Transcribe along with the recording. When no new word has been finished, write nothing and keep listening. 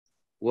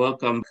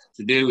Welcome.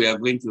 Today we are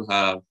going to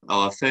have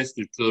our first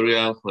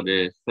tutorial for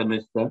the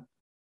semester,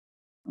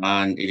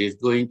 and it is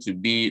going to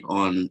be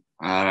on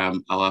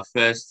our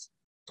first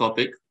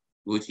topic,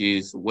 which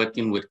is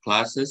working with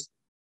classes.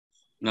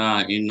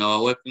 Now, in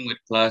our working with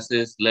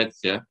classes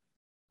lecture,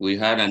 we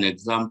had an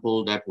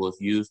example that was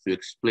used to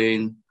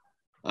explain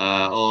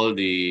all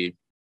the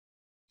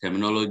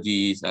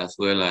terminologies as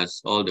well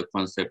as all the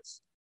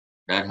concepts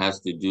that has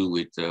to do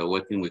with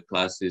working with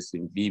classes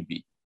in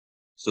VB.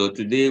 So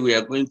today we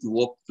are going to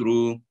walk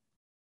through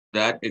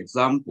that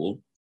example.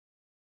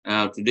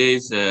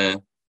 Today's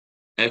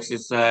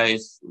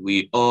exercise,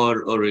 we all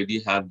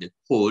already have the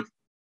code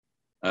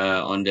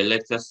on the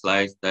lecture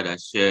slides that are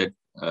shared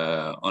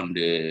on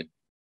the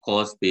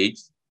course page.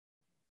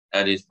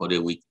 That is for the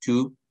week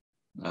 2.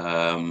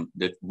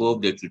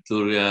 Both the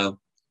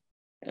tutorial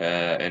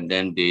and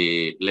then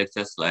the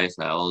lecture slides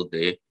are all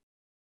there.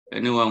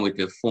 Anyone with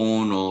a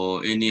phone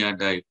or any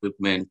other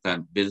equipment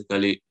can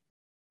basically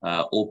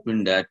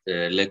open that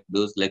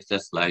those lecture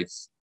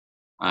slides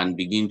and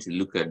begin to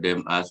look at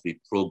them as we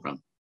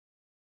program.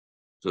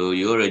 So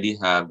you already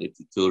have the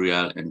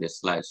tutorial and the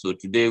slides. So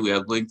today we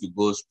are going to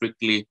go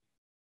strictly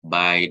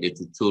by the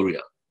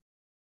tutorial.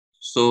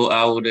 So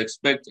I would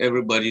expect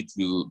everybody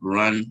to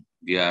run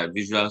their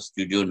Visual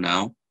Studio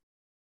now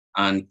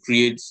and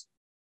create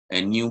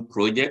a new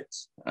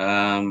project.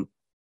 For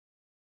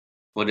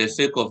the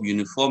sake of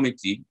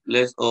uniformity,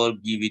 let's all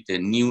give it a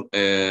new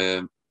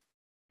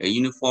a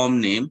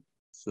uniform name.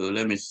 So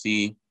let me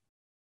see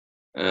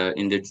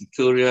in the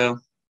tutorial.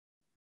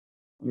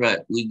 Right,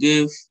 we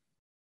gave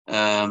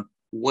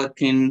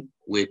working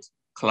with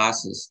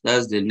classes.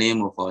 That's the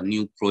name of our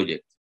new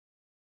project.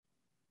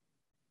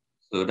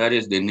 So that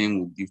is the name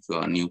we'll give to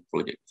our new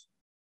project.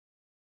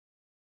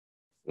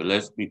 So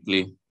let's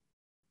quickly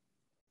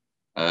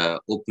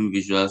open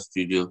Visual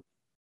Studio.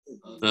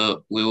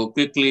 So we will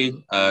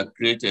quickly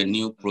create a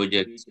new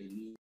project.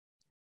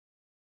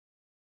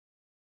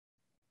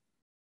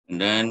 And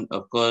then,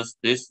 of course,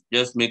 this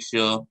just make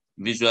sure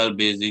Visual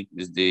Basic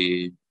is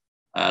the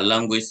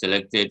language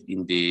selected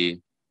in the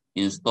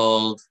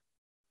installed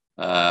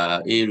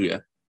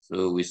area.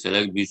 So we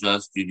select Visual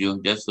Studio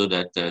just so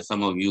that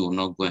some of you will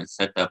not go and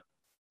set up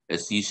a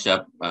C#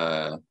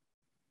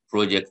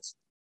 project.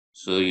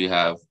 So you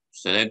have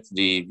select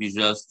the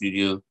Visual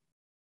Studio.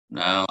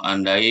 Now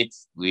under it,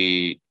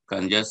 we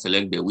can just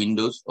select the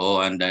Windows,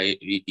 or under it,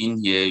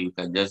 in here, you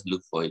can just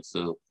look for it.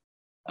 So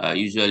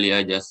usually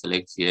I just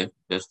select here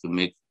just to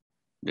make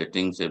the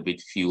things a bit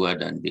fewer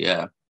than they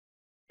are.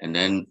 And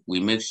then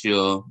we make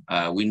sure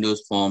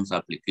Windows Forms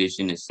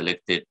application is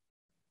selected.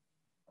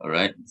 All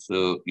right,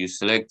 so you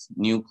select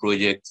new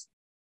project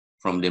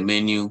from the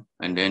menu,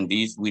 and then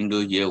this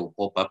window here will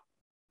pop up.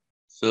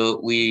 So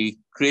we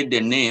create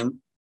the name,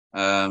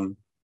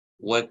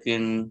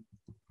 working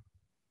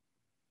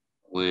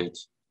with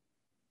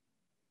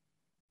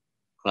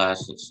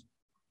classes.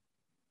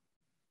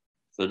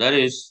 So that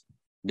is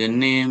the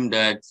name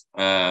that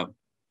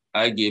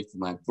I gave to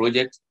my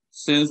project.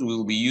 Since we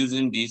will be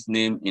using this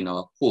name in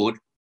our code,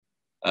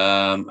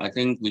 I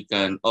think we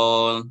can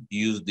all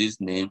use this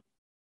name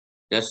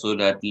just so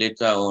that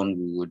later on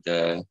we would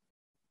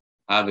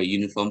have a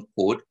uniform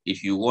code.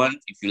 If you want,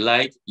 if you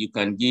like, you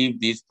can give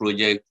this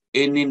project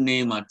any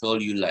name at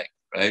all you like,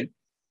 right?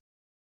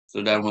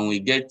 So that when we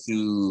get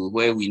to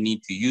where we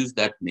need to use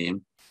that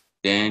name,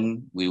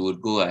 then we would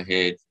go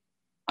ahead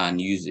and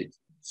use it.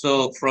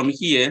 So from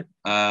here,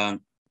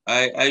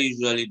 I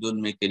usually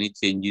don't make any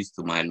changes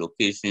to my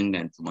location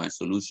and to my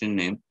solution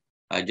name.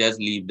 I just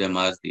leave them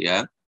as they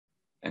are.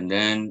 And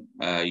then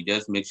you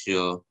just make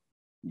sure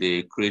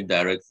the create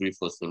directory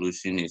for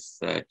solution is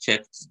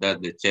checked,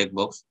 that's the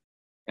checkbox.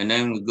 And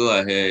then we go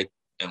ahead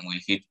and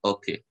we hit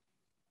OK.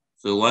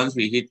 So once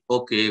we hit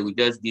OK, we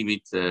just give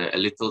it a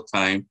little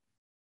time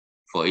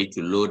for it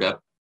to load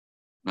up.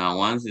 Now,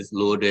 once it's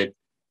loaded,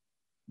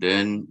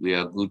 then we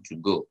are good to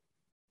go.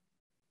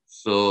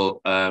 So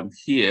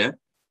here,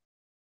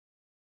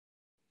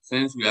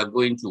 since we are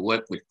going to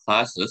work with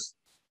classes,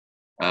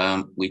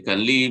 we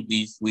can leave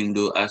this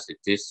window as it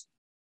is,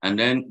 and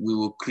then we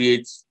will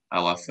create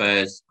our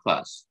first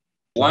class.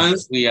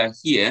 Once we are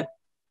here,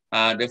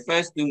 the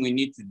first thing we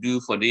need to do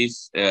for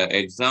this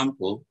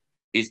example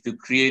is to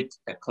create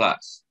a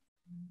class.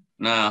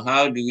 Now,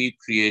 how do we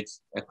create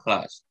a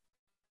class?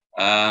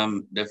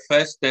 The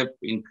first step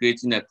in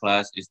creating a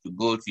class is to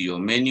go to your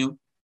menu.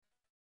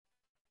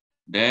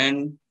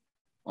 Then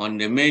on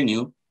the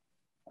menu,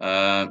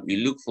 you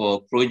look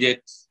for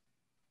projects,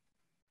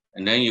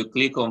 and then you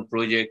click on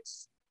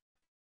projects,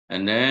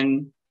 and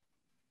then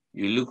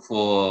you look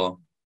for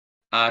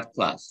add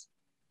class,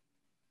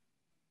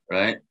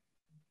 right?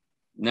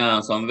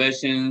 Now, some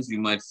versions, you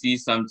might see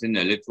something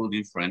a little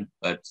different,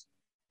 but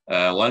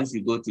once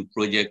you go to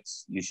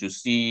projects, you should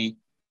see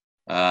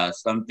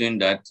something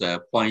that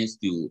points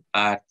to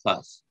add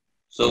class.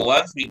 So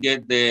once we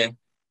get there,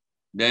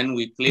 then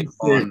we click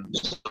on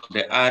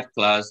the add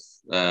class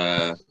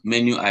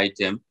menu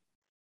item,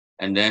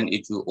 and then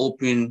it will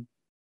open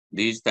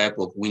this type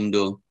of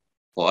window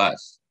for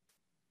us.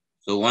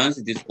 So once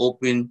it is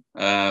open,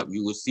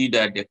 you will see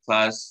that the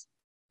class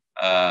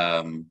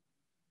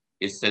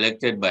is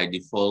selected by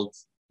default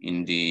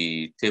in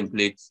the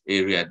template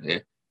area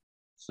there.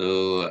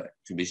 So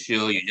to be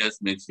sure, you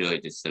just make sure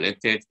it is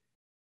selected.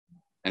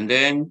 And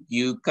then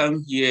you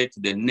come here to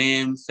the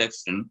name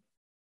section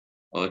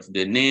or to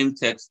the name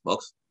text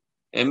box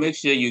and make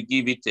sure you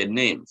give it a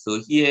name.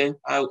 So here,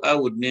 I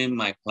would name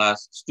my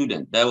class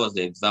student. That was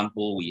the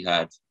example we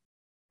had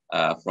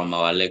from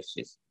our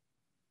lectures.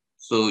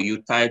 So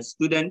you type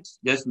student,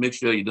 just make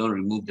sure you don't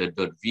remove the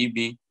 .vb.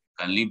 You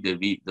can leave the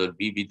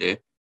 .vb there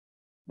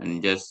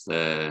and just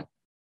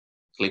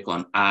click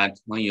on add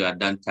when you are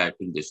done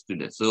typing the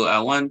student. So I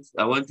want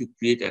to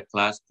create a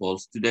class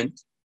called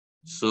student.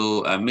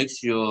 So I make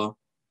sure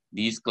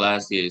this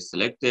class here is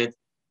selected,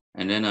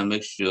 and then I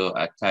make sure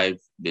I type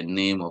the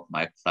name of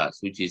my class,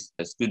 which is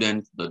a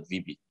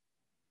student.vb.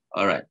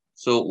 All right.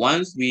 So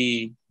once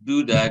we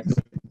do that,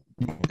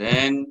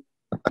 then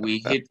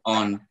we hit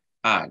on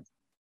add.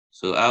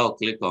 So I'll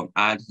click on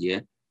add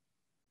here.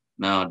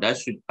 Now that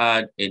should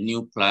add a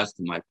new class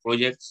to my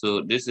project.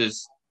 So this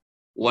is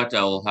what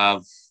I will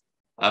have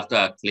after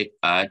I click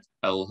add.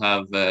 I will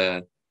have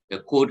the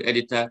code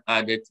editor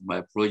added to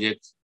my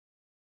project.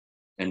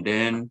 And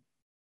then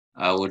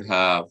I would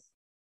have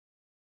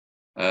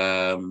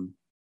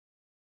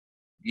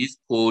these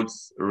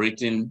codes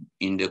written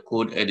in the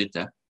code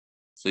editor.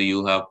 So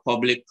you have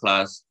public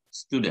class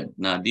student.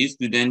 Now this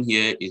student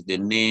here is the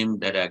name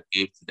that I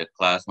gave to the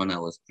class when I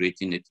was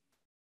creating it.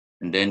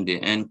 And then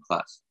the end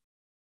class.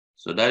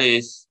 So that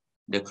is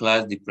the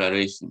class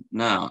declaration.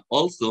 Now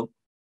also,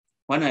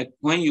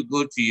 when you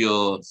go to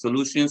your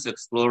Solutions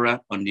Explorer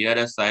on the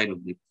other side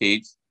of the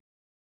page,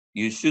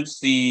 you should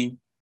see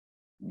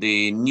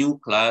the new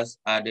class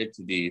added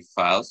to the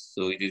files.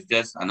 So it is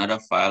just another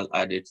file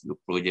added to the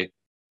project.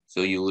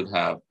 So you would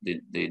have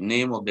the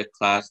name of the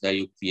class that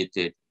you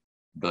created,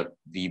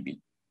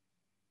 .vb.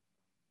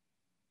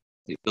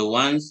 So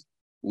once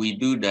we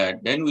do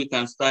that, then we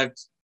can start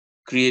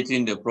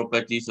creating the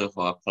properties of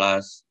our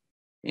class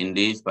in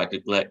this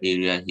particular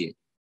area here.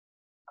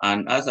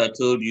 And as I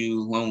told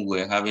you when we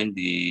were having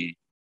the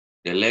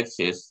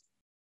lectures,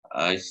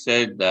 I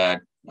said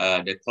that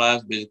the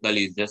class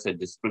basically is just a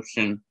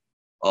description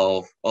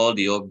of all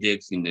the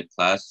objects in the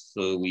class.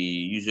 So we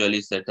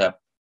usually set up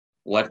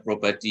what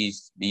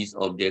properties these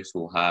objects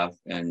will have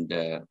and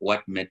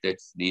what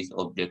methods these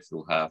objects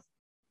will have,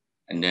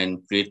 and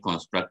then create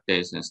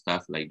constructors and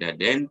stuff like that.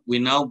 Then we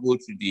now go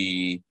to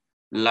the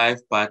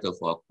live part of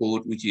our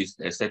code, which is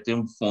a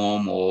certain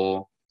form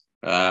or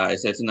a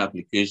certain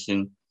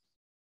application.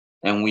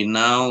 And we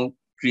now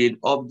create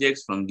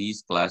objects from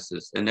these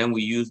classes, and then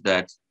we use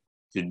that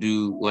to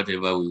do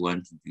whatever we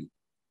want to do.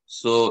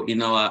 So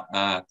in our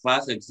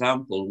class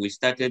example, we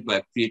started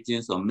by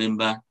creating some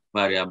member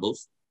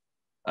variables.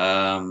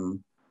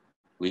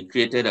 We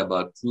created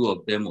about 2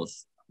 of them,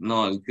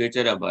 we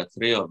created about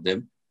 3 of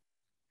them.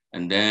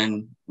 And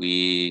then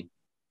we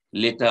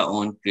later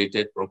on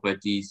created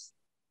properties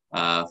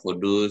for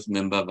those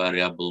member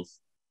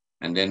variables.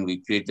 And then we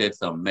created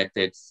some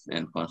methods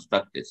and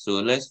constructors. So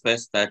let's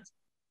first start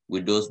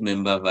with those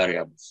member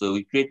variables. So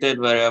we created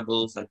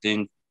variables, I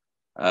think,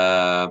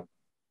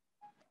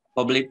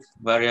 public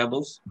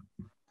variables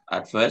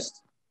at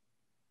first.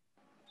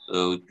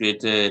 So we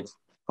created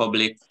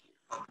public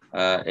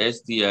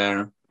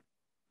str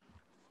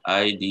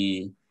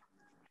id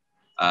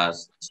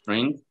as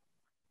string.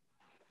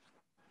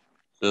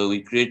 So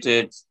we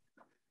created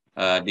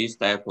this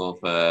type of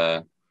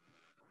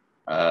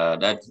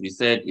that we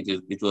said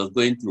it was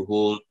going to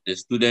hold the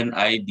student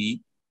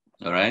ID.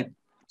 All right.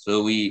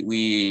 So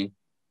we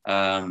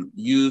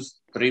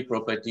use 3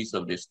 properties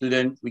of the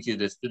student, which is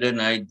the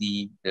student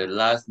ID, the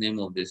last name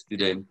of the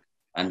student,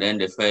 and then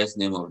the first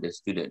name of the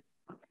student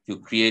to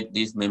create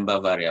these member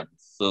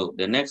variables. So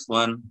the next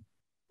one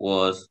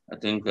was, I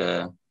think,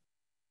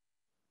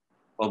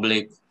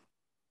 public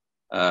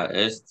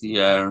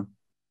str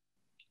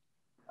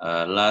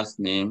last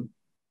name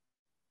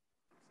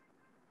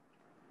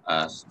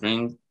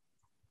string.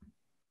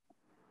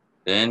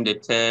 Then the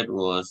third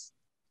was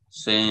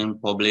same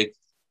public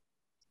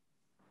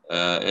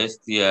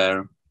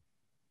str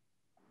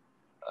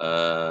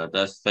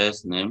that's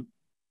first name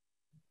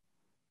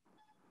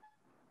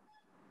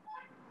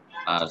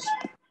as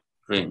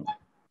string.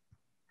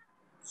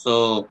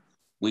 So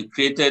we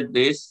created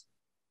this,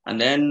 and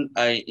then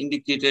I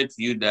indicated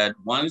to you that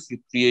once you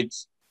create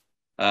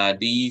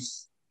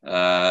these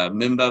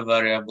member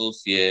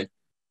variables here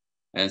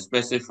and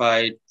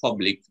specify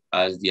public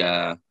as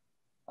their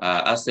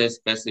access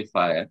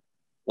specifier,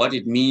 what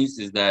it means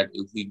is that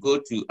if we go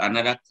to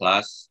another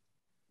class,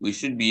 we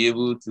should be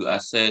able to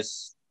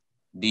access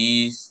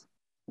these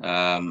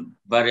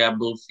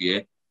variables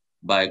here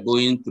by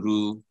going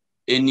through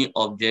any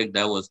object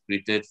that was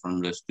created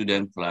from the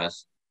student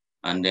class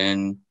and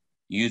then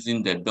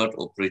using the dot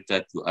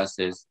operator to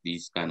access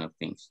these kind of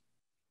things.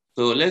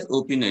 So let's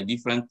open a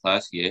different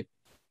class here.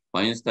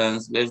 For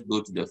instance, let's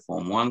go to the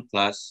Form 1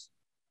 class.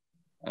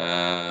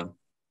 So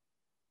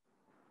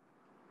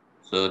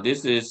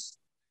this is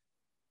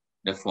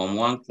the Form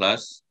 1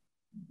 class.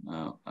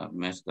 I've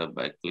messed up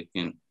by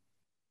clicking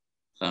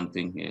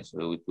something here.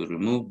 So we could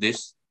remove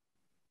this.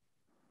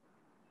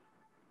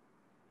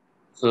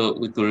 So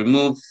we could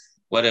remove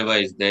whatever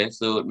is there.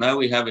 So now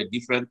we have a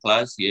different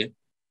class here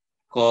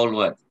called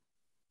what?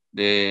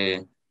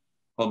 The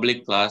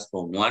public class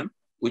Form 1,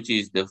 which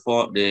is the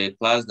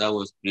class that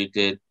was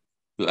created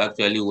to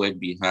actually work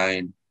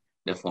behind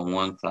the Form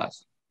 1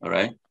 class. All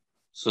right.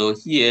 So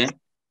here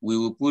we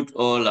will put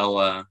all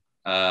our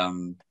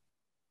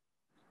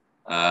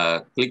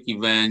click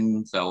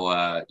events,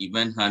 our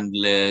event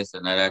handlers,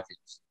 and other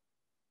things.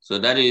 So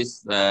that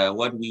is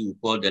what we will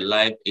call the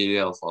live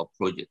area of our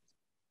project.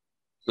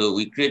 So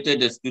we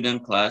created a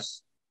student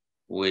class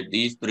with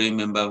these 3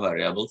 member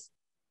variables,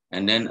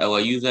 and then our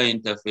user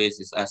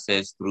interface is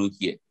accessed through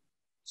here.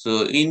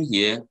 So in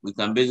here, we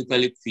can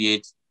basically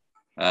create,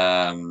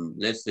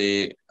 let's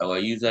say, our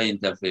user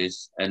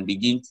interface and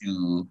begin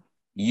to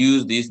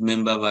use these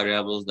member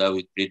variables that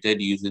we created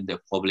using the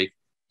public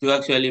to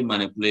actually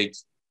manipulate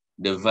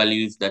the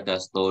values that are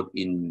stored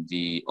in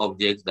the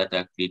objects that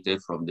are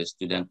created from the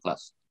student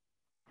class.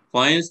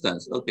 For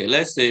instance, okay,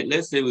 let's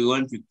say we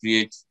want to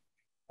create,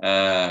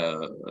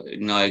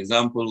 in our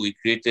example, we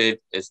created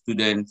a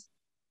student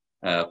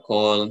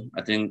called,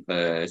 I think,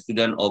 a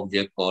student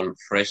object called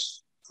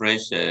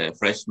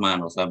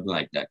freshman or something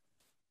like that.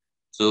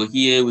 So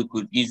here we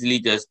could easily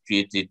just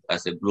create it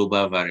as a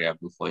global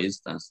variable, for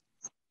instance.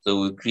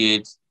 So we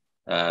create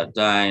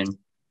time,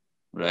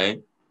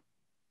 right?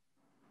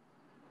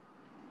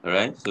 All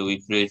right, so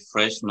we create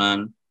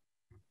freshman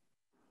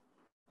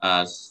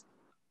as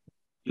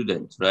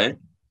student, right?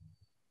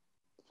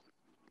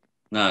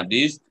 Now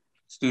this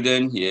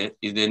student here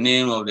is the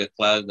name of the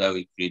class that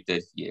we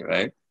created here,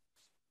 right?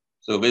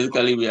 So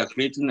basically we are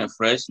creating a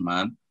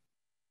freshman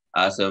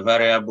as a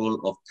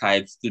variable of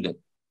type student.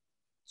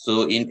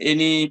 So in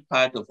any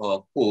part of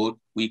our code,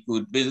 we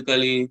could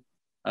basically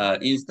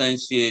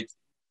instantiate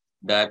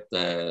that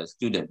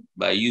student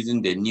by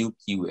using the new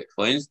keyword.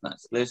 For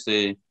instance, let's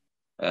say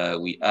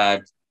we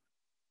add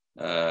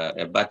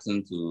a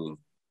button to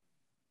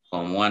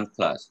from 1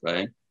 class,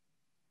 right?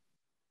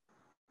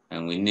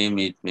 And we name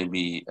it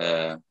maybe,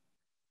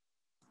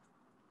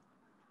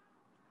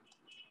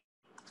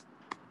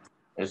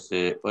 let's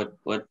say,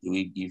 what do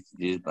we give to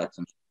this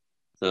button?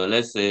 So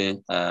let's say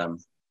run,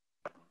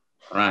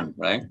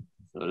 right?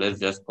 So let's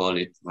just call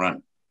it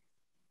run.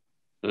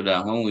 So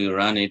that when we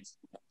run it,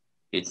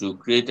 it will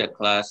create a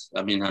class,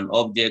 an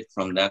object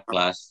from that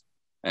class,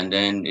 and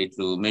then it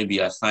will maybe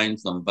assign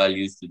some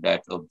values to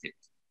that object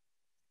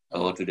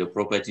or to the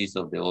properties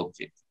of the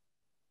object.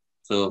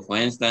 So for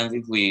instance,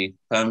 if we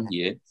come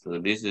here, so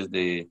this is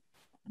the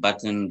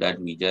button that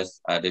we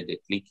just added the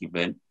click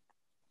event.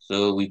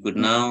 So we could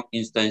now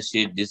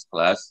instantiate this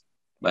class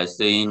by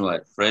saying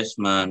what?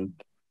 Freshman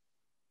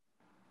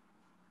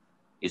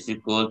is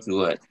equal to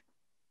what?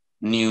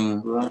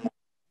 New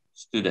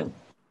student,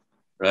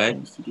 right?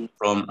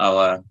 From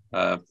our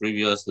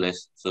previous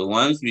lesson. So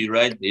once we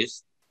write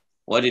this,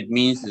 what it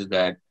means is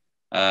that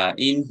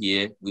in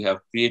here, we have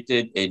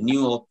created a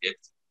new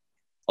object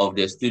of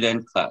the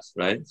student class,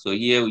 right? So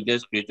here we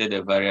just created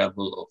a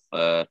variable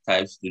of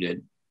type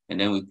student, and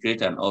then we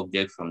create an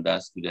object from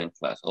that student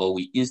class, or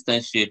we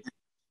instantiate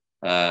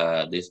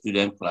the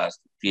student class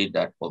to create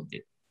that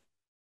object,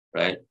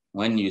 right?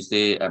 When you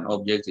say an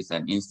object is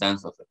an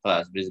instance of a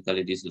class,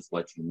 basically this is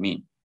what you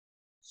mean.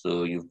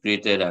 So you've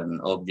created an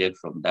object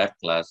from that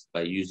class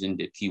by using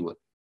the keyword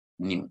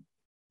new,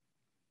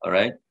 all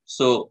right?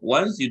 So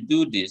once you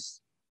do this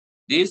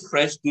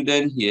fresh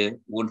student here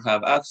would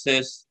have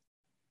access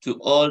to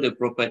all the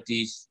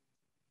properties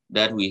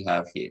that we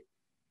have here,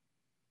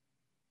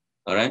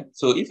 all right?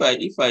 So if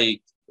I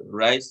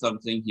write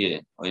something here,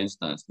 for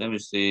instance, let me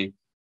say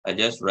I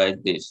just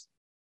write this.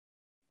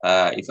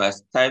 If I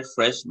type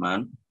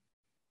freshman,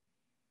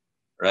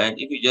 right?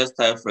 If you just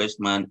type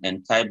freshman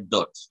and type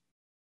dot,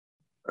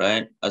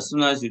 right? As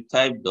soon as you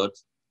type dot,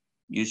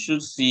 you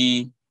should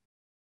see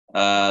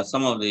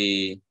some of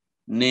the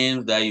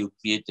names that you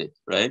created,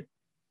 right?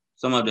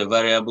 Some of the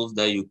variables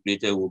that you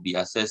created will be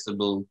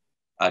accessible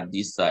at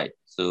this side.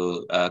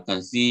 So I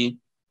can see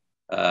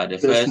the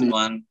first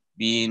one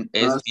being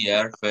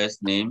str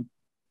first name,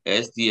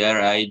 str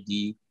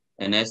ID,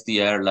 and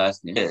str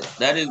last name. Yes,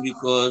 that is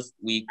because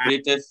we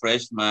created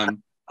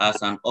freshman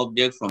as an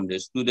object from the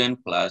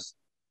student class.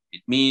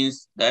 It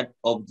means that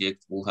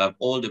object will have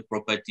all the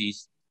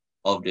properties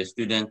of the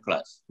student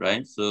class,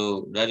 right?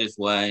 So that is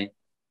why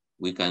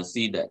we can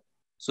see that.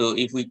 So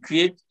if we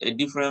create a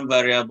different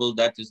variable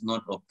that is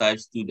not of type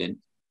student,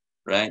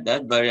 right,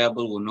 that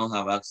variable will not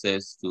have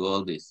access to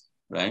all this,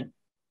 right?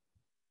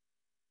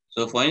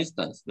 So for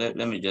instance, let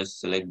me just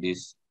select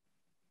this.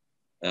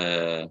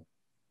 Maybe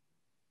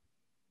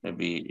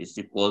it's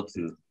equal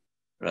to,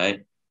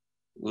 right?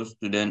 With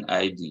student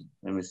ID.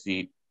 Let me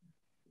see.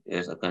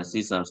 Yes, I can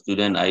see some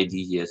student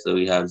ID here. So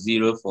we have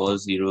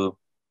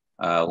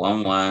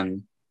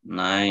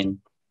 040-119,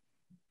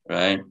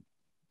 right?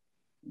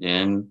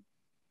 Then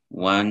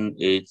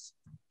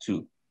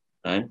 182,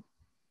 right?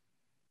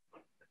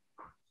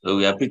 So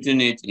we are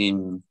putting it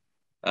in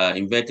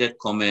inverted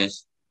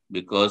commas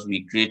because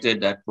we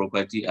created that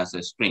property as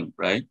a string,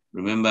 right?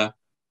 Remember,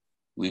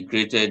 we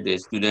created the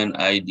student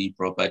ID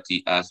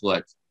property as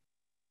what?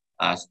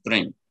 As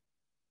string.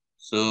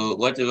 So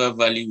whatever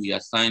value we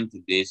assign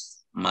to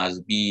this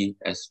must be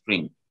a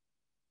string.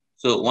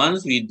 So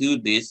once we do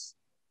this,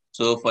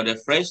 so for the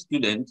fresh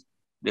student,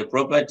 the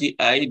property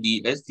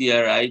ID,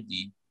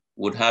 strid,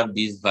 would have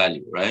this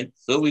value, right?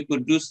 So we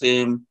could do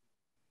same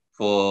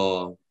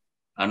for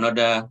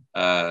another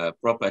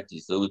property.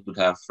 So we could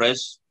have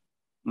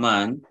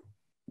freshman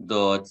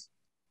dot,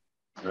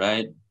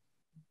 right,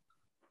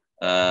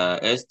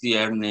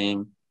 str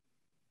name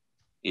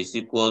is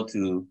equal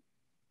to,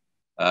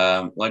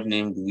 what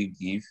name do we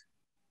give?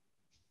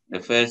 The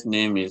first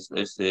name is,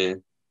 let's say,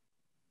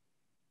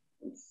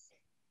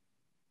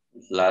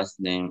 last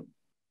name.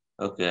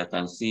 Okay, I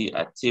can see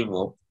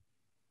Ativo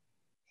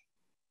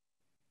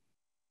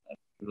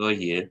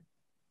here.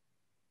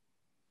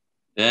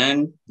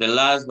 Then the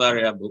last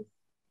variable,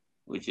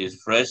 which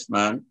is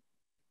freshman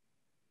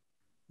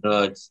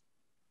dot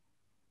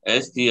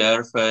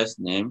str first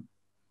name,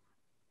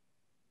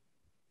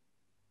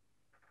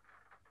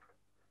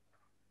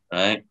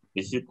 right,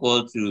 is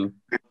equal to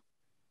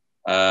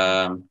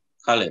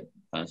Caleb.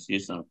 I can see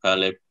some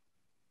Caleb,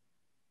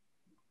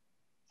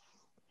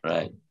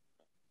 right?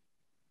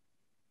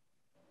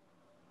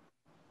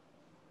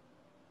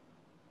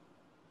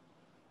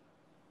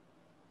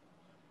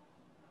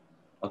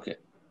 Okay.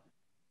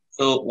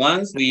 So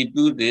once we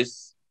do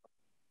this,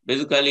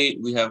 basically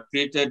we have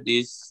created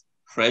this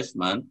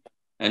freshman,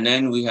 and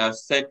then we have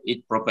set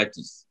its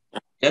properties,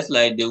 just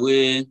like the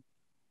way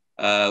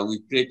we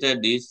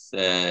created this.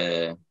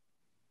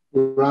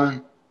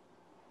 Run.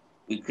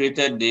 We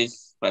created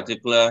this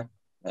particular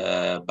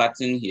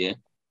button here,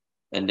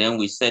 and then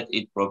we set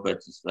its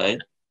properties, right?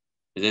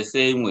 It's the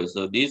same way.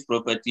 So these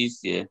properties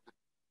here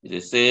is the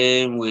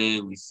same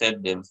way we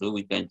set them. So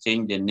we can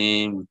change the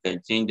name, we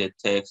can change the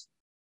text.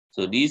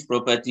 So these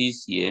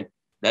properties here,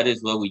 that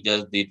is what we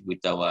just did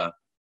with our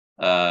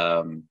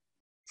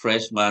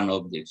freshman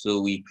object. So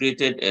we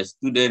created a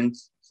student.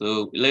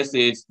 So let's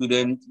say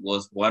student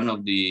was one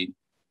of the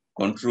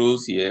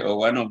controls here or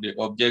one of the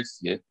objects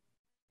here.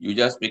 You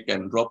just pick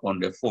and drop on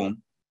the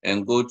form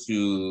and go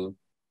to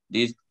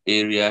this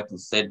area to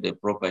set the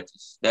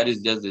properties. That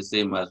is just the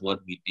same as what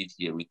we did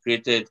here. We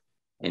created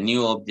a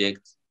new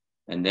object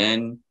and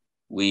then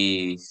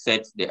we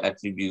set the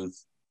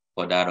attributes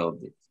for that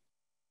object.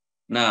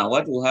 Now,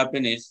 what will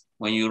happen is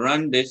when you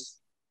run this,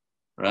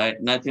 right,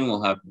 nothing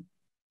will happen.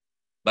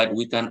 But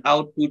we can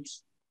output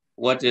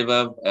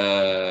whatever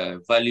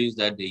values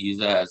that the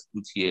user has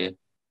put here,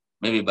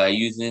 maybe by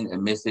using a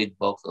message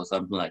box or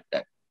something like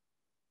that.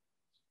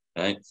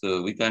 Right?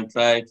 So we can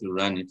try to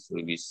run it. So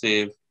we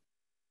save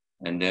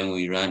and then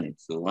we run it.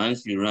 So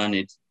once you run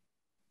it,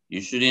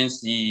 you shouldn't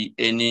see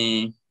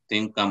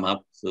anything come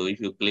up. So if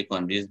you click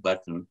on this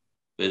button,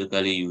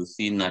 basically you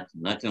see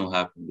nothing. Nothing will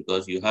happen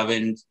because you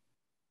haven't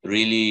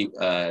really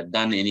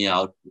done any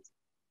output.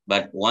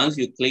 But once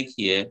you click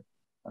here,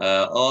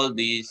 all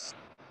these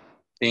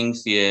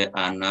things here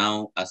are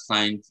now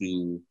assigned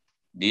to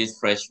this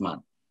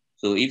freshman.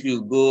 So if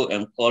you go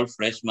and call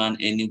freshman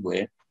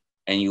anywhere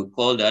and you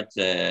call that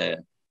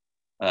the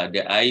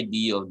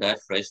ID of that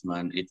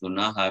freshman, it will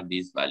now have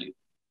this value.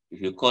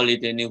 If you call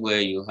it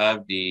anywhere, you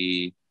have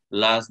the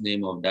last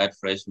name of that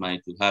freshman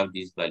to have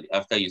this value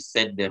after you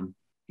set them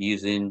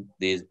using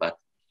this button.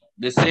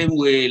 The same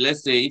way,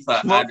 let's say if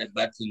I Small. add a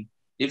button,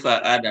 if I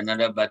add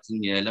another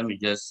button here, let me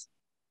just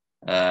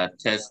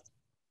test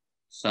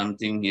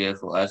something here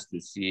for us to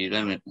see.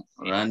 Let me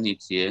run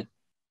it here.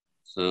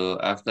 So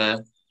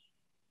after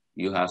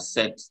you have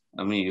set,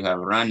 you have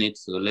run it.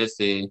 So let's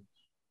say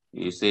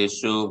you say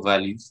show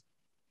values.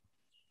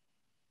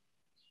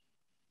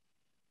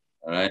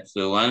 All right.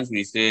 So once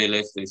we say,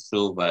 let's say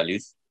show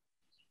values,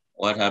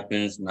 what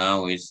happens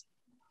now is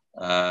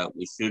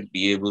we should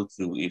be able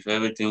to, if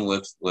everything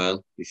works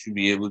well, we should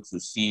be able to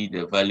see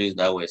the values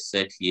that were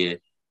set here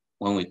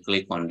when we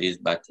click on this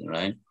button,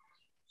 right?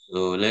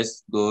 So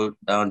let's go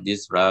down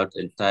this route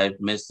and type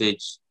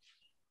message.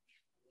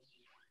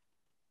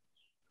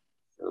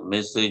 So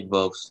message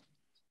box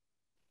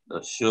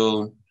dot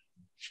show,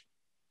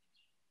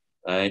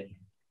 right?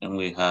 And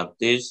we have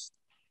this.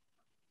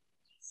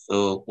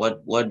 So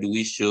what do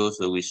we show?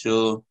 So we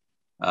show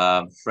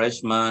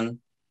freshman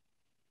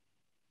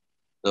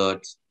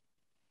dot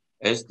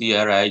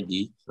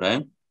strid,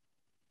 right?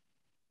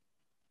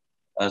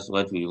 That's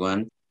what we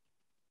want.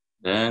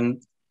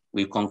 Then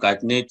we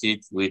concatenate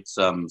it with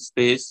some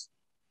space,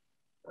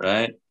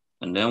 right?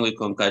 And then we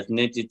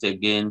concatenate it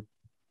again.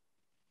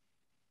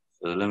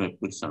 So let me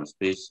put some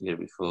space here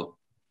before.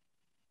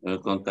 We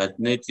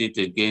concatenate it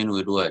again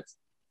with what?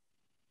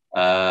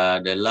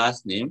 The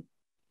last name.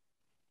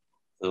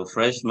 So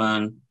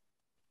freshman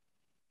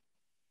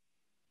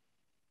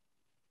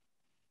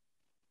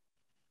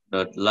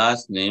dot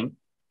last name,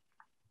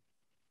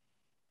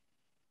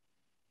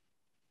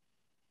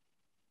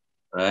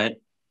 right?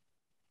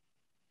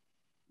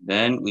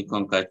 Then we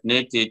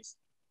concatenate it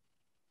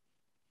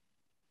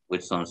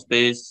with some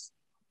space,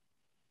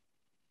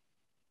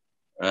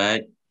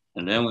 right?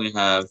 And then we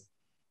have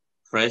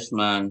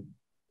freshman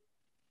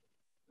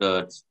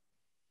dot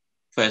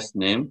first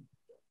name.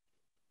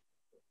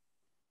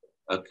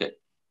 Okay.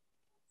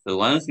 So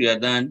once we are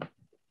done,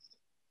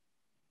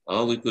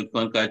 or we could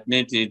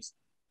concatenate it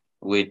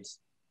with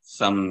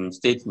some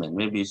statement,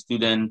 maybe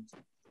student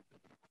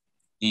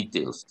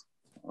details,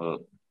 or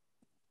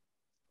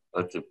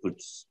to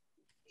put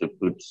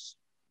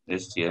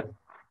this here.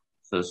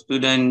 So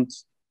student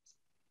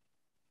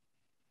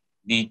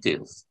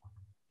details,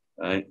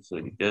 right? So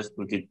you just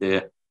put it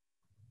there,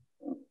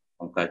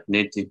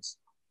 concatenate it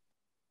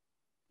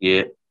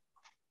here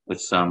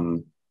with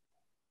some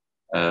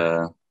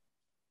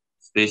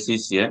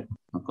spaces here,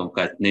 and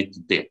concatenate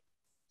it there.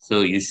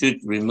 So you should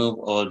remove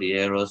all the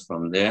errors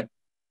from there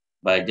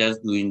by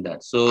just doing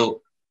that.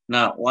 So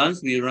now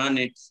once we run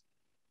it,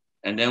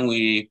 and then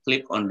we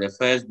click on the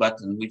first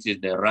button, which is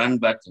the run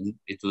button,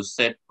 it will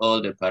set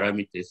all the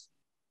parameters.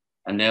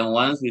 And then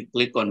once we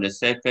click on the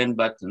second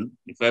button,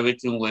 if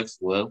everything works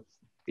well,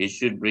 it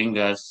should bring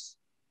us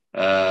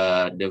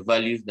the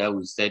values that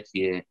we set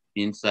here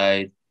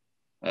inside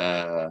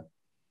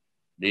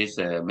this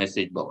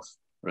message box,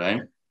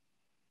 right?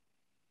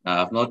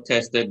 Now, I've not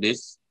tested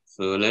this,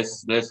 so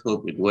let's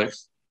hope it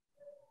works.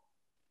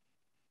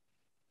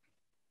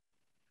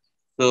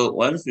 So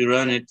once we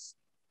run it,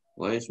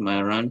 where is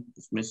my run?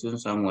 It's missing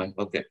somewhere.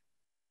 Okay.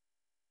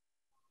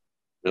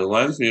 So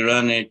once we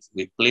run it,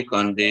 we click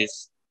on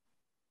this,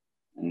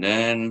 and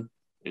then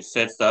it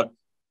sets up.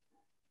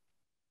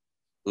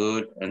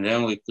 Good. And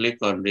then we click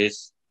on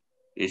this.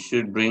 It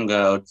should bring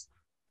out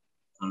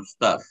some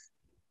stuff.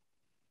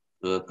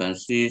 So you can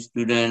see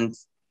student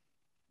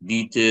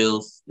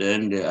details,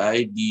 then the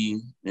ID,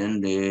 then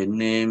the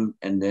name,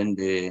 and then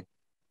the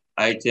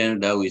item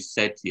that we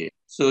set here.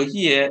 So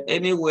here,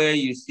 anywhere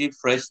you see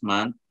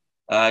freshman,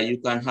 you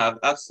can have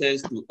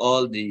access to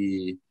all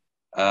the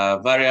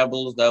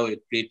variables that were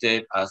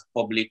created as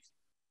public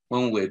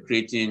when we're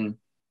creating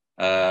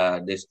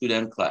the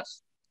student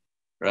class,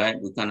 right?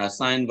 We can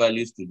assign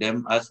values to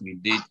them as we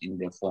did in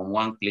the form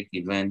one-click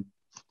event.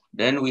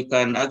 Then we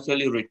can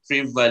actually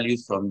retrieve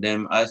values from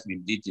them as we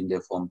did in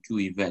the form two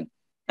event.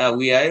 Now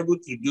we are able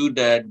to do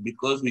that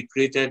because we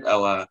created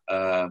our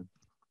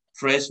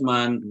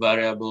freshman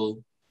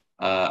variable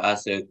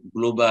as a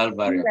global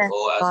variable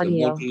or as a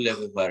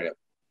multi-level variable.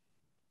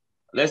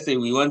 Let's say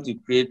we want to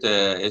create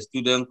a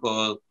student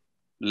called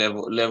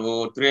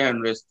level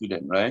 300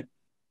 student, right?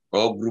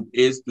 Or group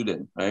A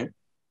student, right?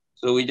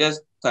 So we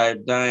just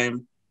type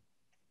dime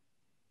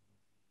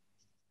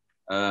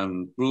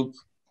group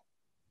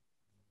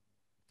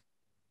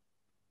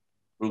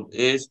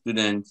A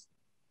student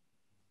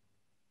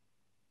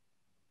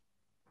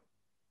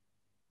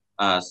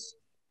as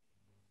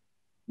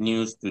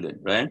new student,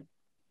 right?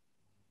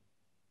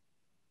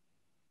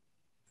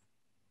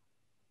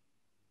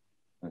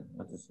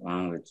 What is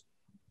wrong with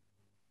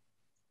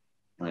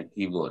my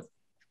keyboard?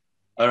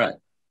 All right.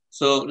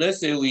 So let's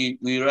say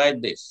we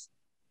write this.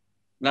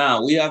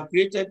 Now we have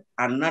created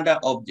another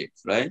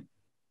object, right?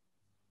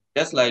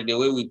 Just like the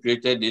way we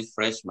created this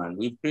freshman,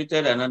 we've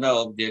created another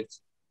object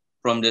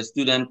from the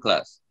student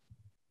class.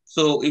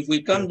 So if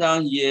we come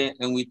down here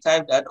and we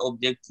type that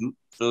object too,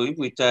 so if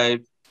we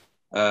type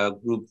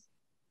group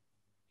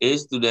A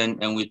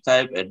student and we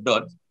type a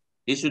dot,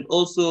 it should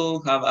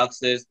also have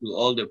access to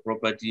all the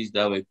properties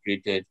that were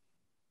created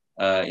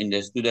in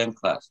the student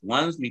class.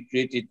 Once we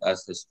create it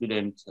as a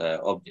student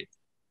object,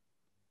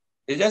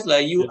 it's just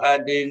like you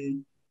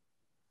adding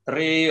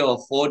 3 or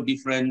 4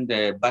 different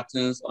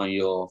buttons on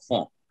your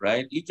phone,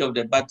 right? Each of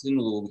the buttons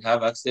will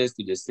have access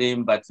to the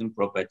same button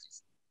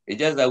properties. It's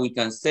just that we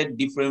can set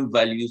different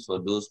values for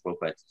those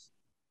properties.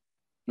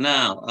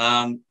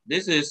 Now,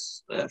 this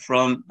is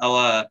from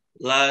our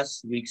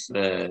last week's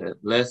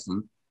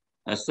lesson.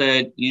 I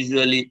said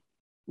usually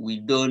we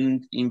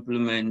don't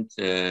implement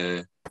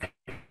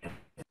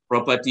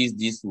properties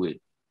this way.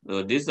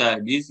 So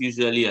these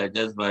usually are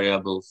just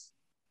variables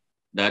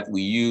that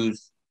we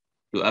use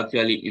to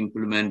actually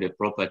implement the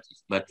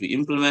properties. But to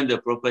implement the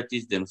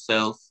properties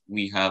themselves,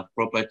 we have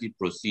property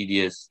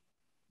procedures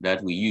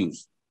that we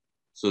use.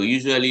 So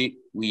usually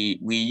we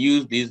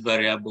use these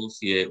variables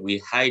here, we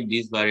hide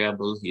these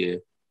variables here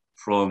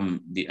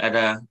from the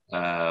other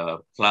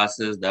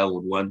classes that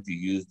would want to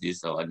use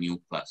this, our new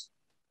class.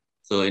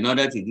 So in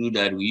order to do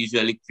that, we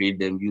usually create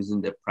them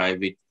using the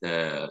private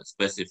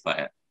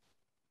specifier,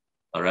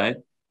 all right?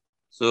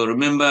 So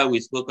remember, we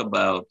spoke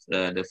about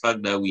the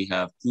fact that we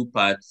have 2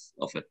 parts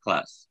of a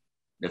class.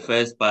 The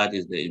first part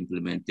is the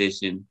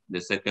implementation. The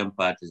second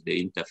part is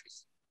the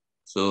interface.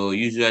 So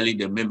usually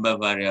the member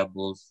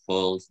variables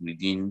falls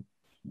within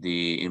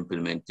the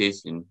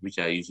implementation, which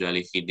are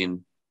usually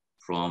hidden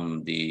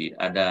from the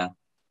other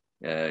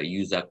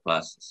user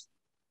classes.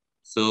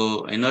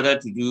 So in order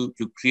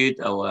to create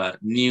our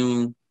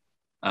new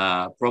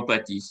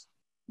properties,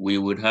 we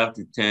would have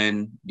to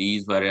turn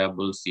these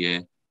variables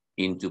here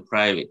into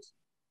private.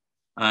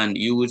 And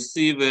you will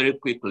see very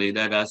quickly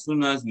that as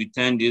soon as we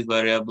turn these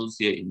variables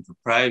here into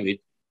private,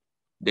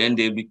 then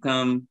they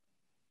become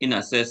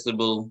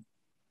inaccessible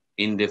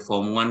in the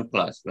Form 1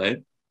 class,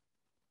 right?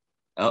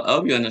 I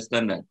hope you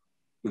understand that,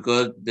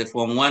 because the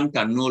Form 1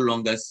 can no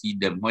longer see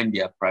them when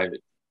they are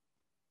private.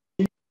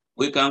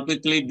 We can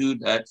quickly do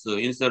that. So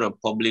instead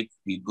of public,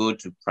 we go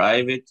to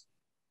private,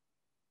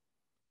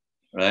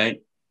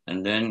 right?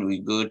 And then we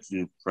go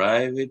to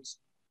private.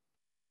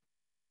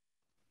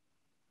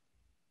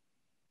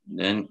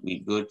 Then we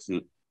go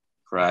to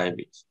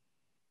private.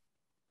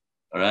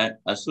 All right.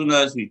 As soon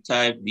as we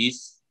type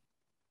this,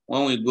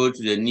 when we go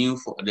to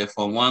the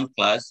Form 1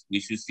 class, we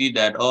should see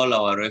that all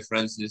our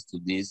references to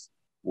this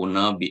will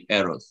now be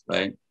errors,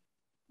 right?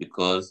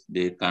 Because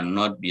they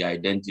cannot be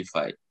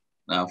identified.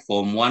 Now,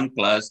 Form 1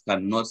 class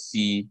cannot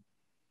see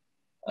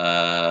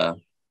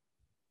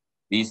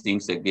these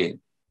things again.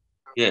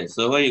 Yeah,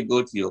 so when you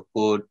go to your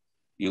code,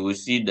 you will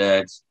see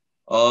that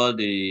all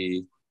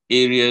the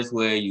areas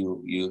where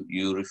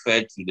you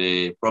refer to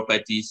the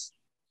properties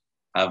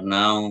have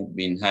now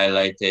been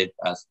highlighted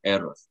as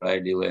errors,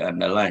 right? They were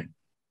underlined.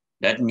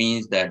 That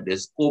means that the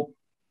scope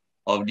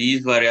of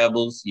these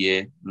variables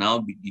here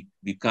now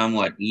become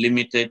what?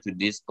 Limited to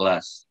this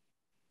class.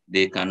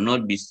 They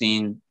cannot be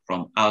seen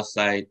from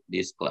outside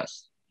this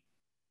class.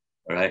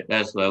 All right,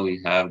 that's why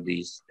we have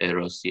these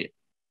errors here.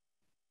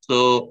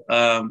 So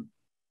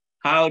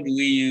how do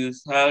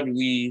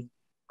we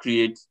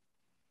create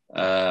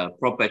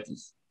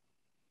properties?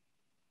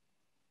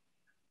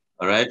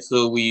 All right,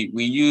 so we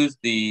use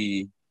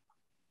the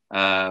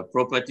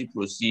property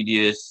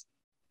procedures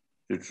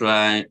to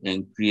try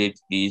and create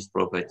these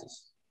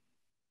properties.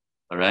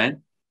 All right,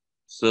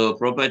 so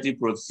property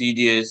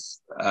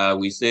procedures,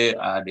 we say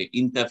are the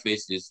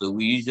interfaces. So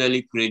we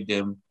usually create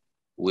them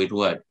with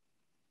what?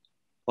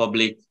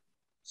 Public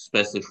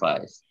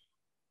specifiers.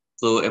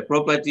 So a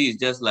property is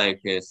just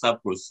like a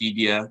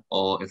sub-procedure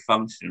or a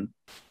function,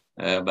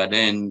 but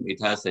then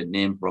it has a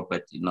name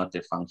property, not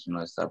a function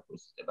or a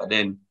sub-procedure. But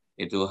then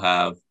it will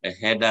have a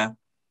header,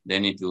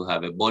 then it will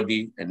have a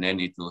body, and then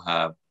it will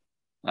have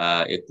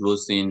a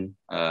closing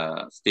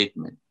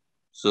statement.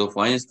 So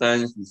for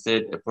instance, we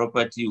said a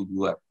property will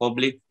be a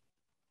public,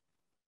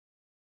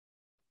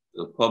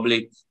 so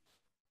public,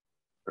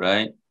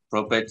 right,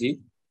 property.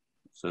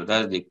 So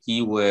that's the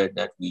keyword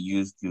that we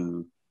use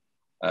to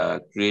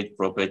create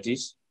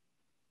properties.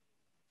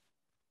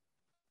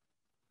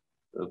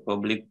 So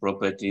public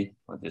property,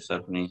 what is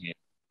happening here?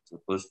 It's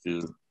supposed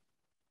to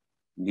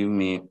give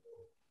me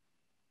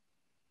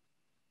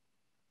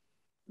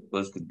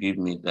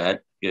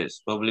that.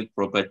 Yes, public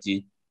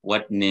property.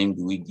 What name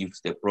do we give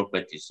the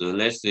property? So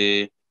let's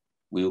say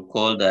we'll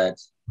call that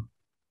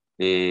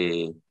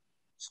the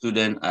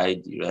student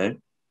ID, right?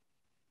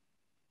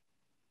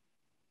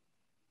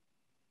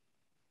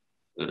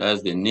 So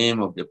that's the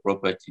name of the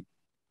property.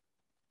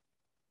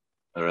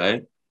 All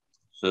right.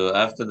 So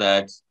after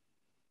that,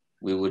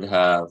 we would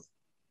have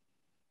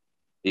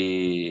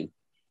the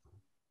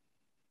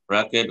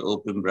bracket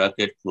open,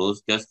 bracket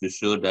close, just to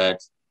show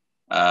that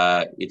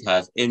it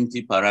has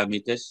empty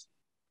parameters.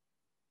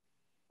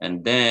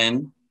 And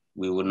then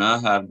we will now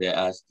have the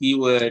as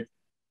keyword,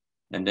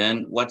 and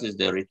then what is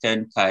the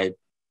return type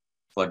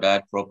for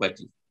that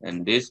property.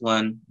 And this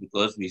one,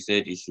 because we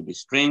said it should be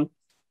string,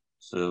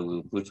 so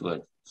we'll put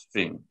what?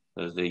 String,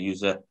 because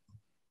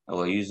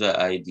our user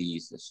ID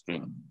is a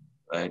string,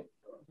 right?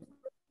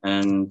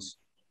 And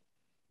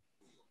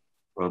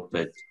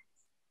property.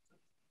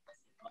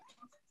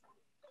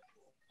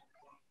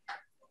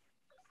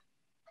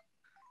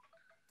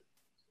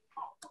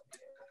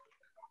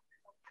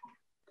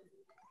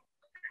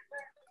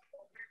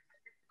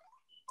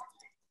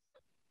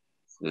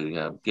 So we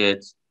have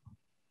get,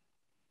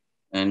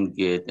 and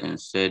get, and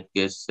set,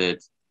 get,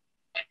 set.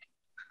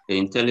 The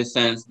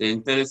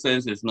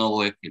IntelliSense is not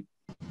working.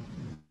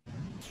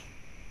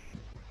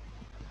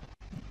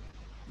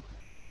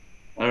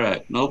 All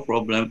right, no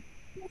problem.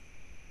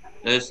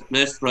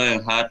 Let's try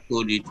and hard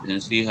code it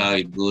and see how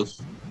it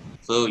goes.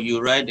 So you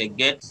write a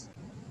get,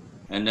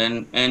 and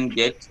then end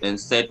get, and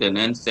set, and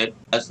end set.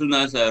 As soon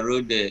as I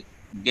wrote the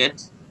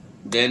get,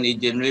 then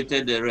it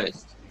generated the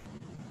rest.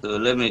 So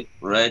let me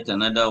write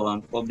another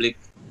one, public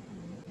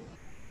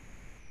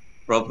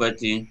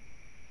property.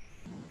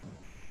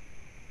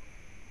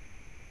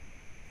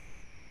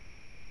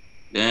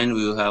 Then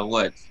we'll have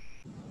what?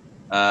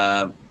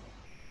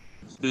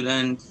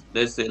 Student,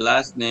 let's say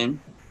last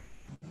name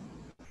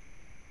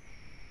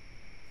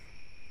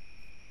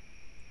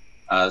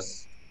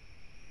as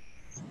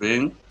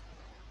string.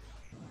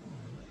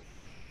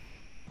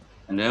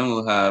 And then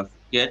we'll have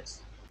get.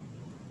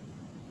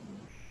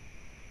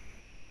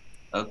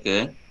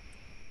 Okay.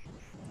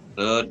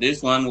 So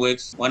this one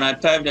works. When I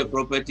type the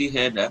property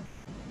header,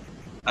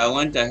 I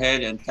went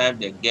ahead and typed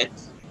the get.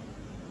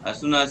 As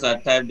soon as I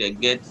typed the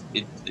get,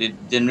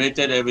 it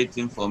generated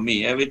everything for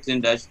me. Everything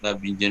that should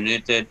have been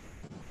generated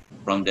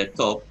from the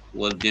top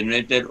was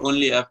generated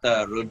only after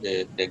I wrote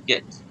the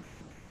get.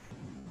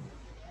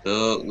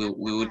 So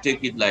we will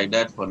take it like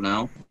that for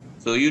now.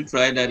 So you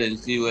try that and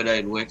see whether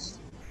it works.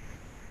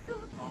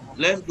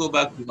 Let's go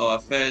back to our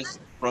first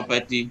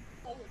property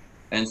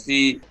and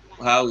see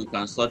how we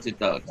can sort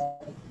it out.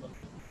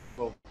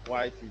 So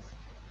why it is.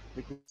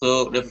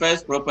 So the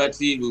first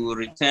property we will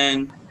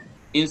return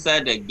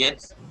inside the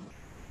get,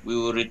 we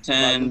will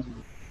return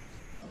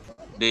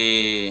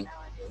the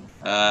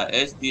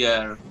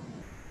str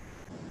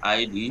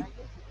ID.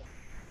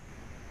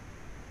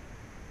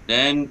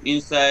 Then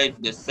inside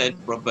the set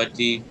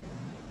property,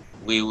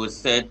 we will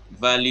set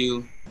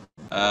value,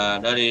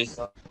 that is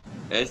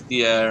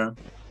str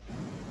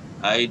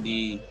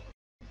ID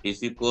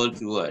is equal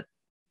to what?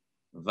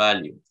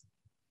 Value,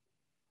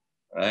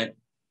 right?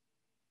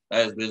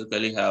 That's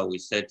basically how we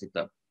set it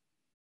up.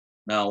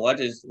 Now, what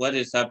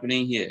is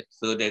happening here?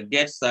 So the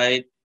get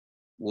side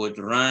would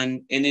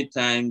run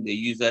anytime the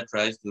user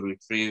tries to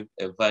retrieve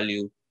a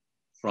value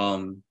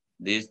from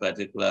this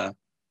particular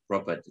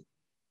property.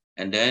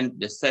 And then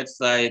the set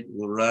side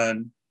will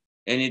run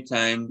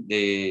anytime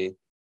the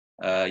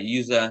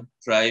user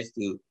tries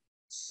to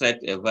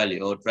set a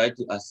value or try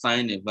to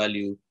assign a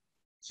value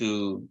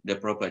to the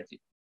property,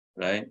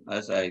 right?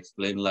 As I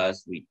explained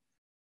last week.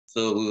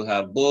 So we'll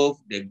have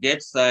both the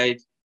get side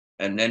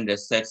and then the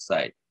set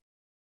side.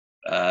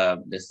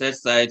 The set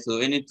side, so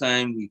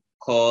anytime we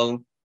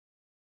call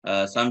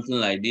something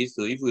like this,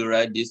 so if we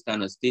write this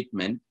kind of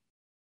statement,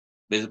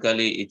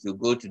 basically it will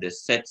go to the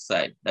set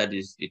side. That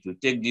is, it will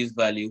take this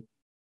value,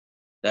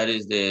 that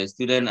is the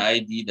student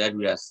ID that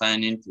we are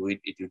assigning to it.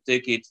 It will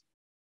take it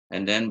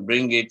and then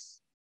bring it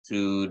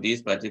to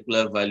this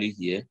particular value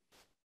here.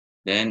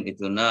 Then it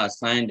will now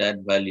assign that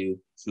value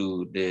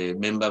to the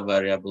member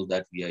variable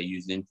that we are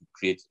using to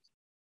create it.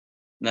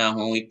 Now,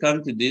 when we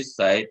come to this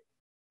side,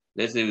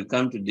 let's say we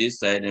come to this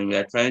side and we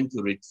are trying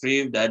to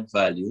retrieve that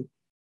value,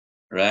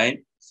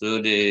 right?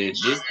 So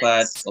this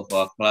part of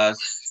our class,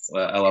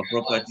 our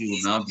property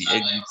will now be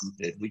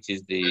executed, which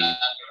is the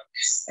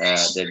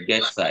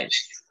get side.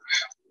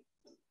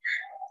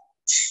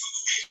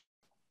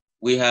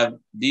 We have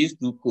these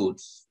two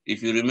codes.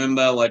 If you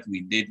remember what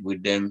we did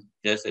with them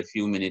just a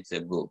few minutes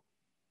ago,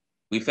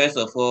 we first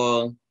of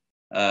all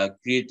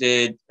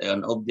created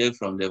an object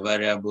from the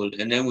variable,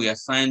 and then we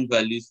assigned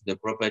values to the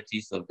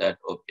properties of that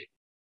object.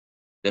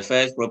 The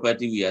first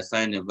property we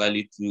assign a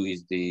value to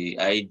is the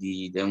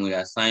ID, then we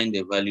assign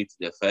the value to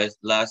the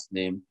last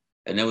name,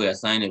 and then we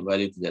assign a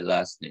value to the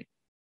last name,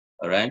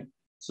 all right?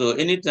 So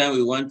anytime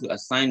we want to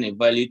assign a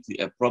value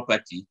to a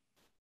property,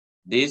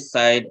 this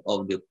side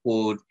of the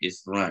code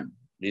is run,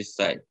 this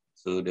side.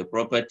 So the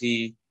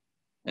property,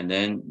 and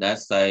then that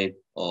side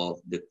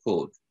of the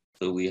code.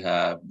 So we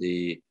have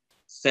the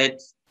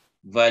set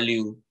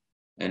value,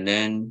 and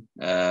then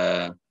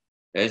str,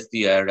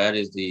 that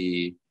is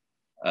the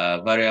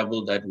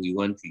variable that we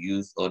want to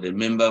use, or the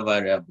member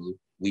variable,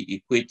 we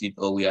equate it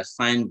or we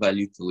assign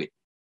value to it.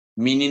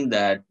 Meaning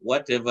that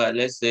whatever,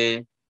 let's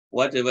say,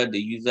 whatever the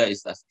user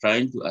is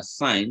trying to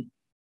assign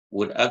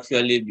would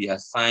actually be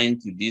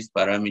assigned to this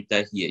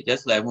parameter here.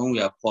 Just like when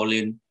we are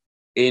calling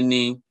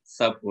any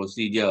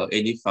sub-procedure or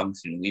any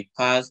function, we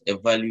pass a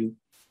value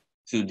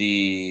to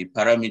the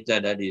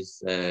parameter that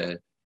is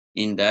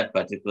in that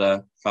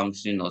particular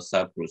function or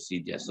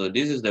sub-procedure. So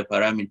this is the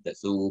parameter.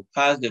 So we'll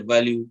pass the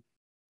value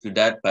to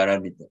that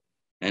parameter.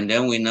 And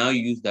then we now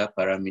use that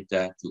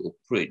parameter to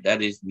operate.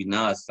 That is, we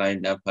now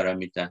assign that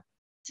parameter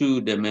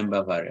to the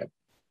member variable.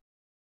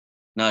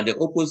 Now, the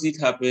opposite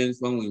happens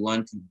when we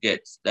want to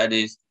get, that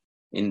is,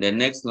 in the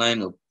next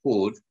line of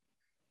code,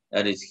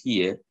 that is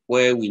here,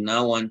 where we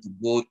now want to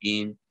go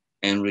in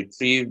and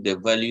retrieve the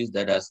values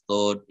that are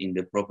stored in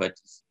the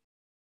properties.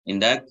 In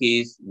that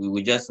case, we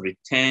will just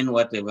return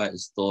whatever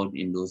is stored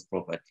in those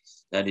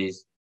properties. That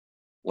is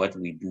what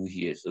we do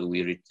here. So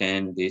we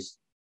return this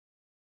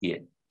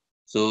here.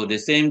 So the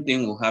same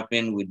thing will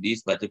happen with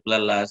this particular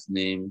last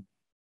name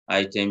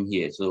item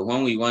here. So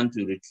when we want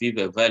to retrieve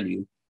a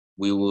value,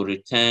 we will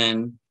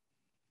return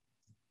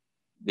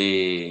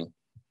the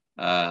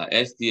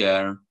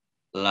str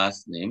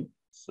last name.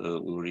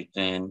 So we'll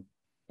return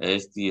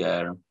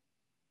str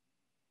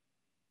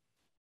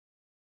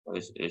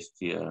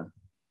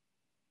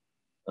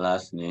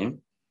last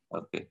name.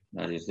 Okay,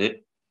 that is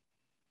it.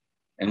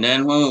 And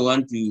then when we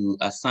want to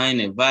assign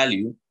a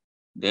value,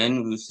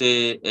 then we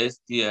say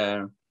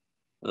str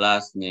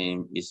last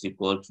name is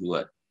equal to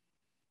what?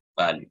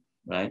 Value,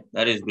 right?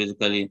 That is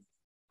basically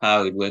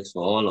how it works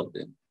for all of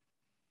them.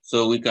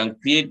 So we can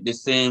create the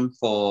same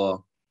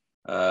for,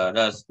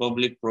 that's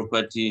public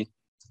property,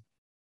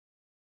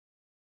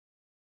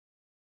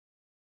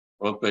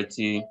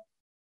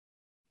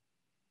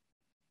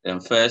 then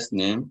first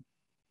name,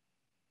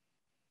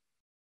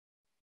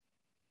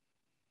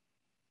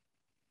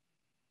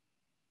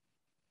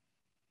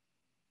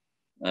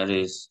 that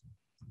is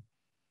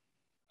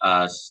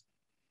as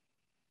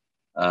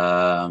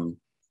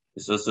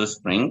it's also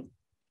string.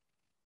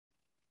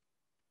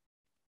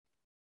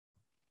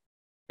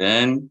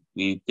 Then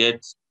we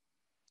get,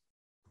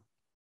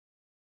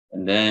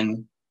 and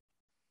then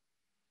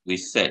we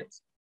set.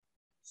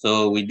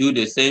 So we do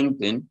the same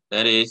thing.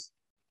 That is,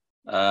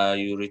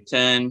 you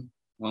return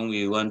when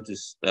we want to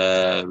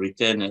when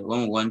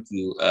we want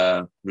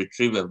to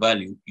retrieve a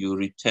value. You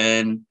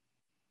return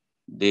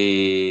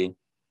the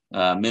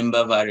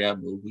member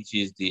variable, which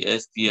is the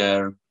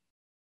str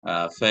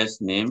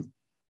first name.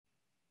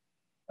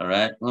 All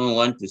right, when we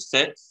want to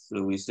set,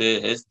 so we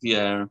say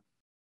str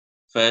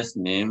first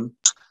name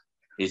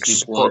is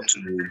equal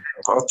to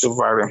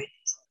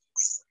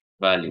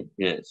value,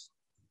 yes.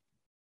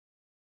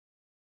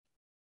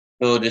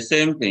 So the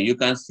same thing, you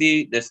can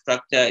see the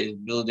structure is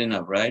building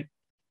up, right?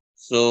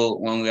 So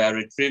when we are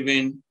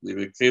retrieving, we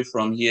retrieve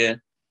from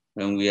here.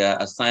 When we are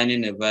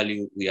assigning a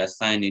value, we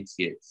assign it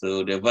here.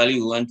 So the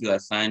value we want to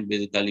assign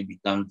basically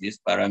becomes this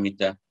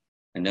parameter,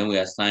 and then we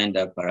assign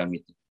that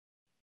parameter.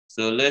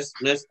 So let's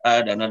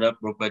add another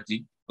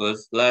property,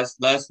 because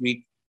last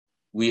week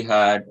we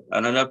had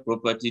another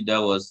property that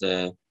was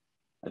I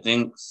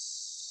think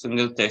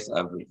single text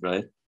average,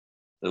 right?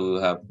 So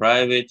we have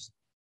private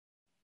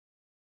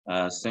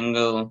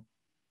single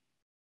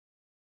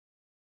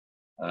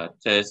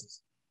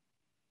text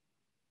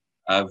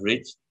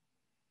average,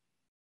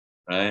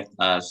 right?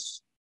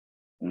 As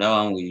that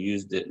one we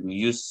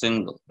use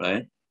single,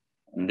 right?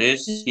 And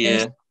this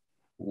here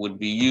would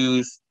be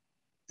used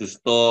to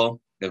store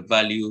the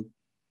value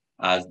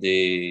as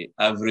the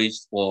average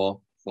score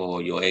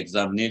for your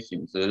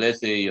examination. So let's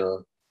say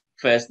your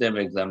first term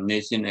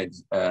examination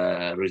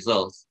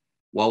results,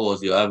 what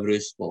was your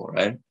average score,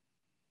 right?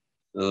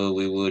 So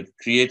we would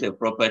create a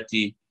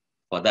property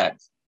for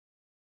that.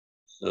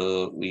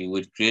 So we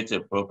would create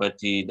a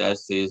property that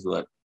says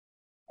what?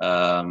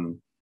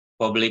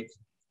 Public,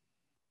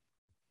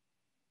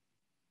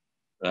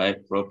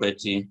 right?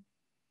 Property.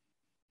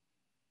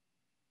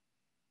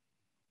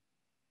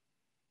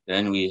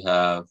 Then we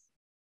have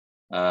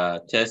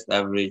test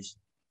average.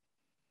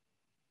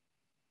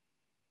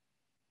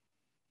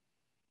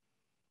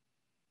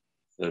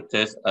 So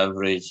test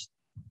average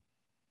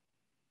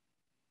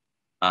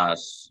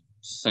as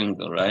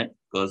single, right?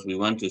 Because we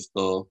want to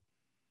store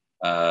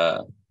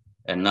a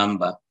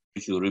number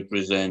which will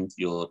represent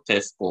your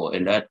test score,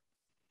 and that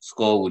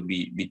score would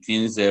be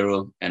between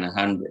 0 and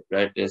 100,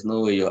 right? There's no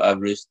way your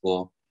average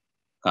score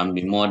can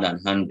be more than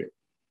 100.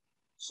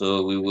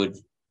 So we would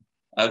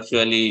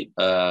actually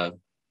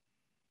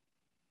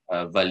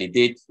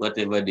validate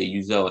whatever the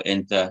user will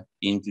enter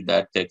into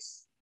that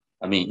text,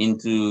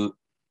 into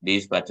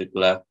this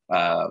particular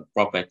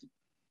property.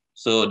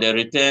 So the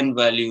return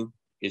value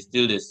is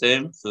still the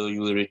same. So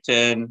you will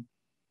return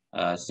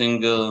a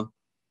single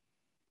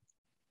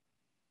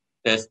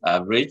test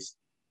average,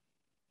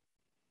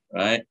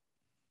 right?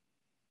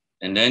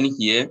 And then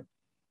here,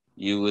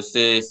 you will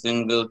say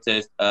single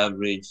test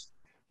average.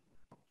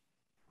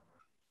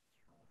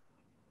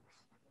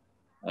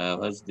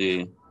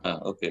 Okay.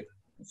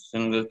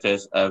 Single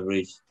test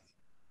average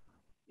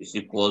is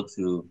equal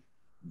to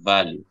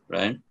value,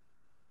 right?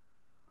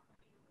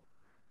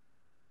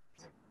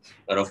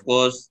 But of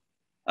course,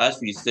 as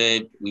we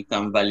said, we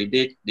can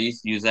validate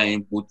this user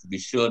input to be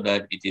sure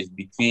that it is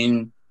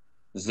between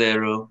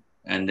 0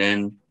 and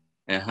then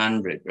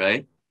 100,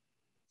 right?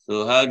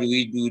 So how do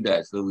we do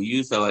that? So we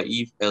use our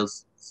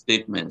if-else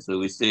statement. So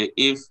we say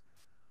if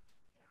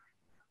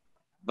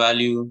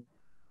value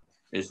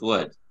is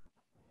what?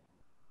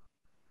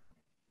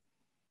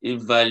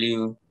 If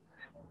value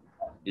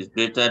is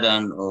greater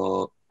than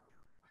or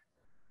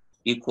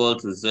equal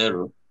to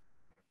 0,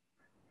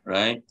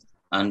 right?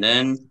 And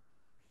then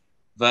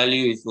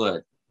value is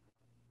what?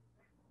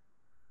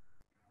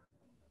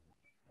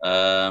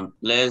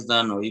 Less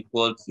than or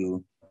equal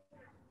to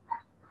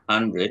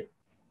 100.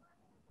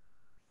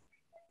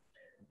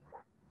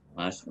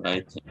 That's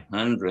right,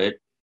 100.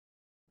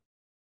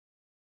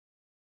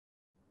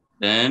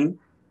 Then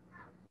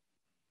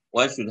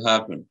what should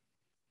happen?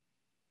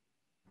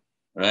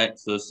 Right?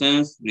 So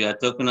since we are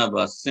talking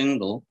about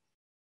single,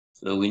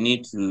 so we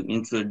need to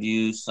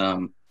introduce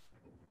some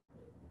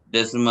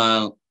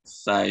decimal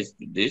size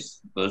to this,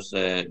 because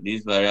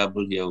this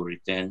variable here will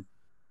return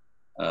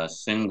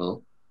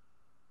single.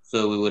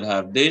 So we would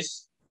have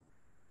this.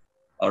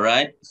 All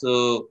right.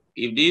 So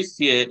if this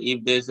here,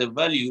 if there's a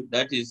value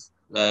that is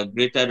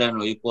greater than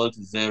or equal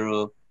to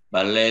 0,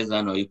 but less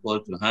than or equal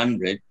to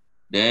 100,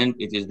 then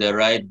it is the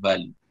right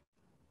value,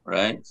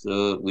 right?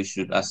 So we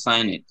should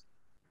assign it.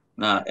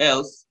 Now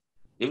else,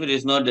 if it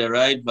is not the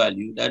right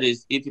value, that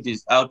is, if it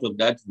is out of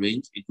that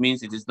range, it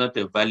means it is not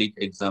a valid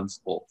exam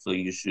score. So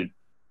you should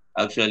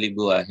actually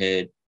go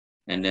ahead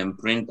and then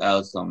print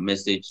out some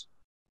message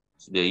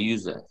to the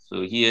user.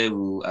 So here we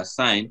will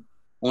assign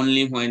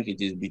only when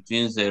it is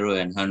between 0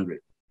 and 100.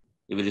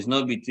 If it is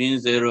not between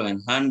 0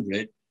 and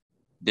 100,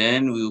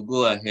 then we'll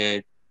go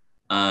ahead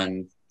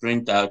and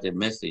print out a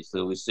message.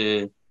 So we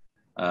say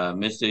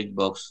message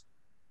box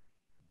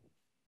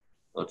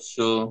dot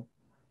show,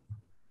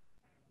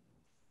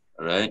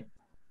 all right?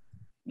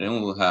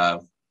 Then we'll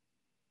have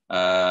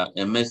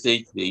a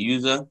message to the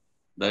user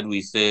that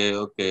we say,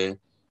 okay,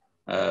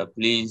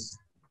 please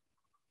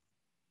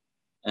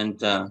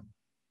enter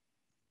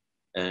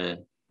a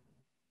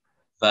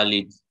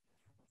valid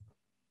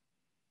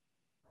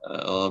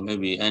or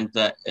maybe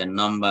enter a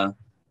number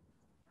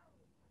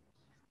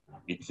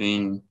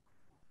between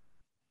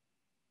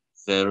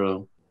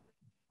 0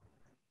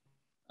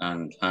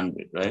 and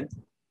 100, right?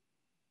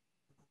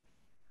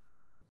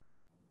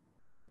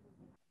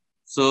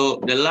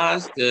 So the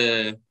last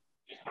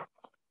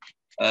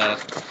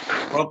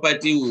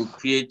property we'll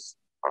create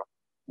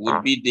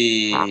would be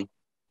the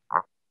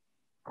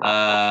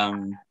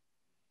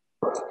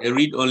a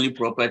read-only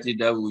property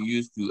that we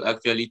use to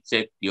actually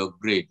check your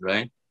grade,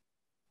 right?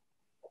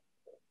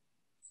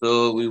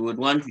 So we would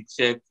want to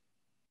check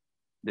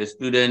the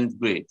student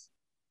grade,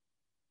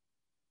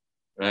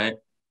 right?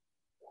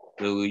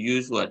 So we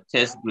use what?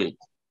 Test grade.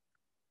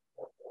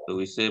 So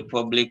we say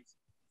public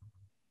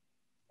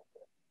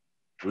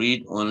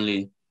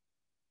read-only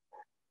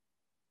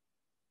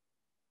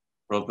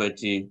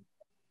property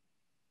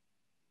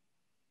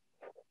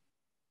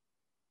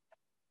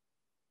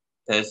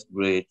test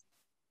grade,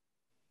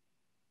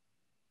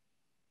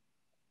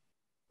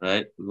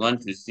 right? We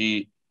want to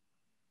see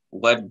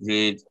what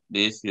grade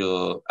is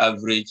your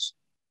average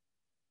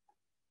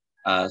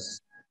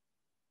as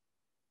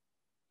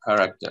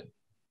character.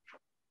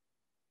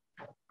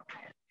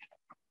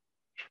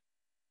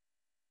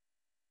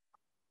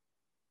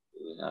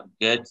 We have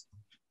get.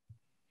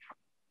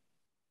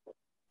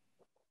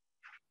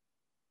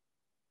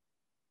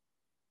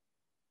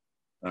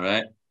 All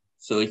right.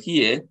 So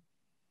here,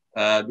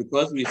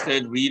 because we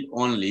said read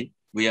only,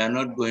 we are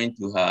not going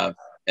to have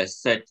a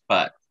set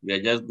part. We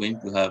are just going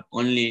to have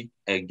only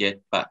a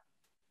get part.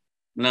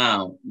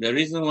 Now, the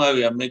reason why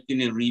we are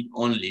making it read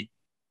only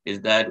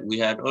is that we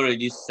had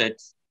already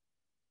set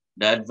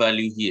that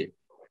value here.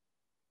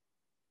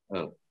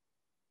 Oh,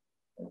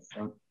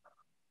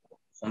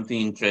 something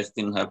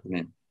interesting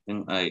happening.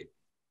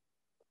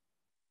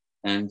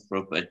 And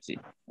property.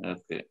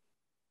 Okay.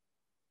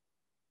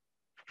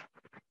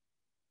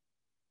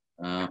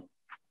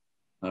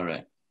 All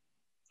right.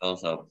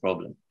 Solves our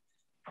problem.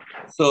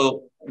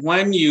 So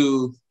when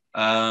you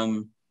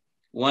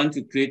want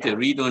to create a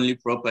read-only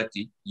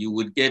property, you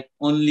would get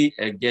only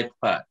a get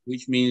part,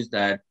 which means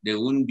that there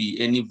won't be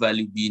any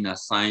value being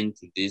assigned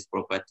to this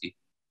property.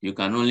 You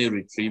can only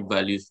retrieve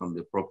values from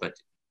the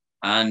property.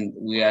 And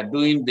we are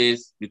doing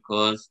this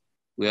because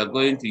we are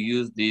going to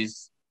use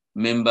this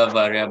member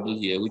variable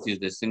here, which is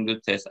the single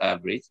test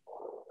average.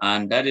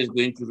 And that is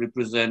going to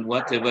represent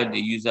whatever the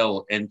user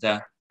will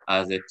enter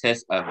as a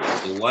test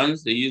average. So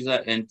once the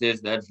user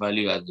enters that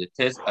value as the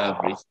test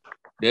average,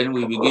 then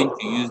we begin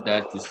to use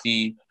that to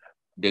see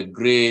the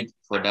grade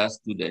for that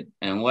student.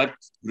 And what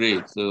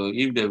grade? So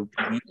if the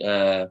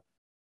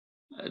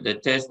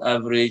test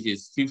average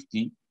is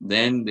 50,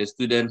 then the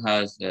student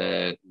has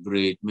a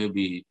grade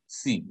maybe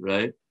C,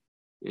 right?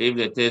 If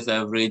the test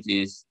average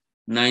is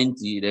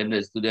 90, then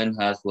the student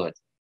has what?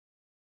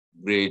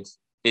 Grade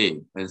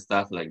A and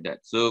stuff like that.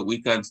 So we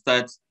can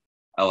start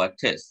our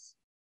test.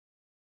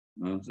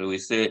 So we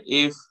say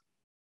if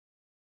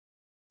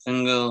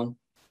single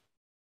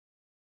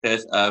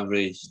test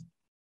average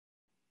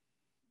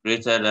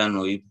greater than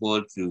or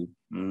equal to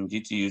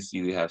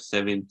GTUC, we have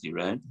 70,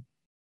 right?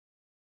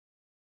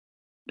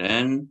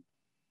 Then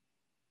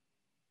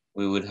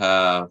we would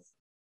have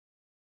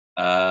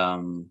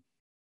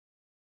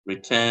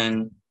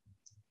return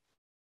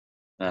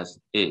as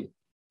A,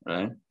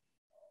 right?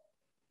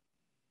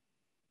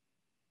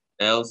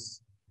 Else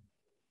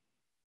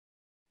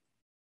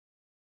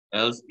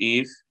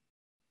if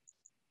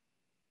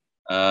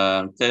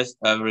test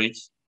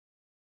average,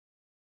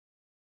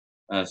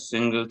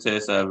 single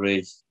test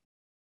average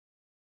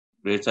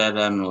greater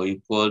than or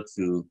equal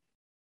to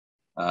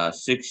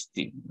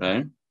 60,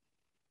 right?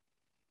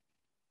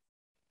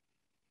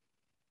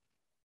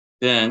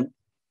 Then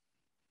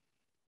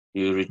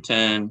you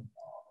return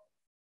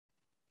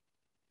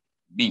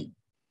B,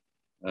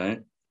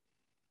 right?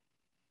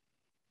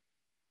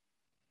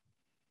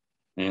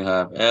 You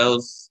have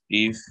else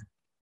if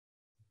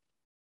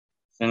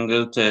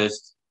single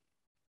test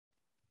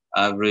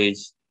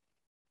average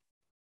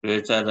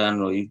greater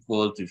than or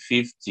equal to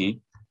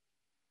 50,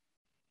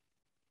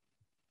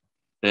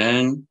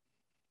 then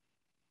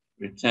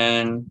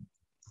return,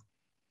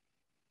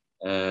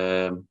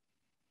 what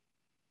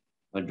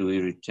do we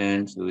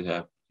return? So we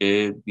have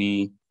A,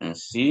 B, and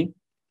C.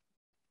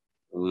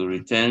 We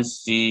return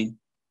C,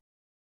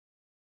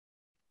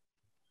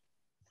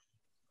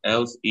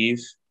 else if.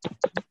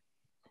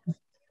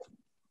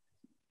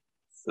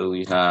 So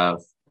we have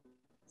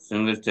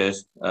single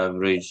test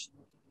average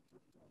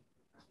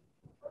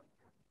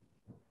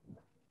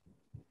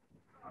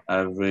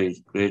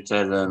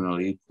greater than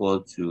or equal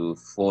to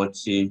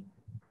 40,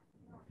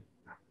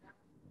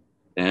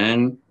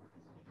 then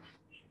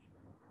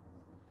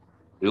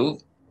you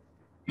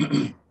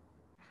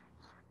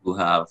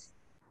have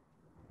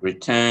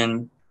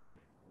return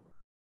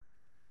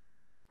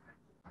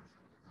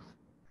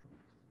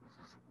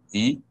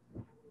D,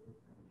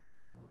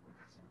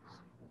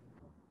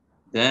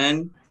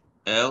 then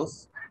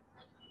else,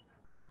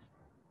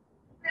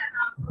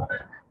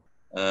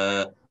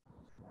 all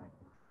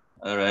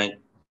right,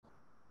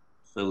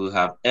 so we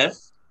have F,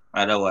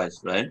 otherwise,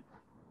 right?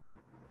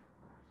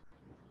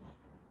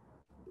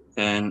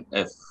 Then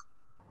F.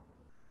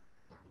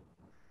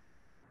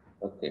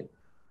 Okay.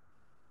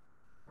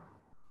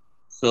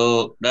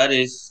 So that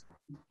is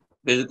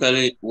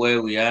basically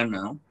where we are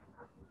now.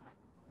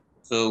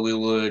 So we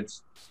would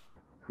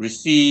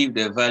receive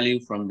the value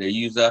from the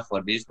user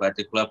for this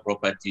particular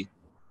property,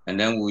 and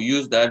then we'll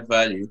use that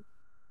value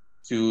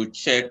to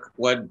check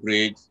what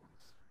grade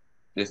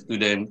the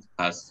student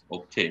has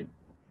obtained.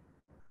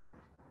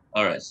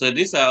 All right, so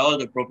these are all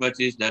the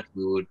properties that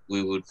we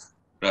would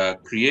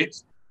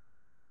create.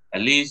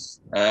 At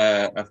least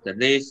after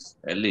this,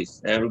 at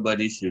least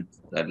everybody should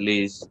at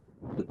least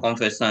be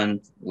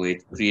conversant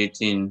with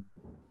creating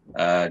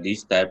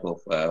these type of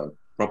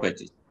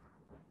properties.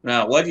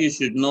 Now, what you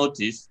should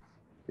notice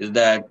is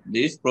that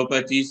these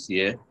properties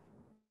here,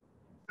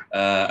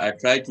 I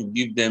try to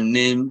give them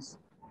names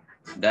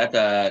that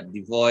are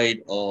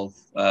devoid of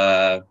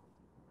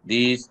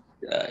these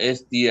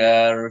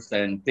STRs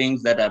and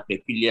things that are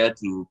peculiar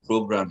to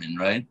programming,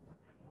 right?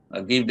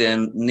 I give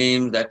them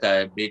names that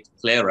are a bit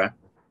clearer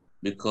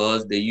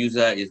because the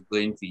user is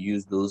going to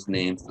use those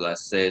names to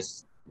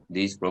access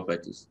these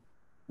properties.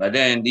 But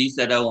then these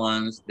other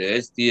ones, the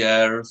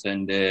STRs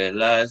and the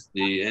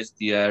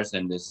STRs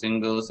and the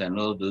singles and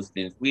all those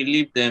things, we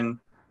leave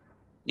them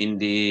in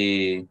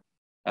the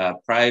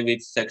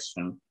private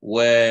section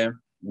where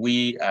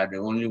we are the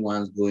only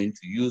ones going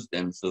to use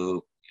them.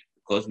 So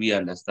because we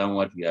understand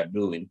what we are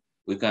doing,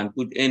 we can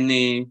put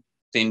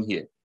anything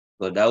here,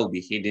 but that will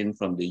be hidden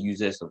from the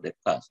users of the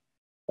class.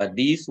 But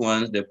these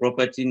ones, the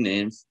property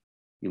names,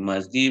 you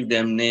must give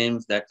them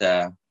names that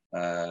are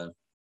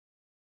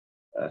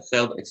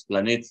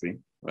self-explanatory,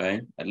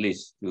 right? At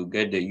least to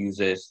get the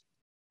users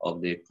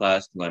of the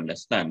class to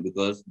understand,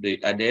 because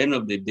at the end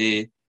of the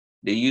day,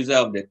 the user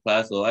of the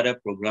class or other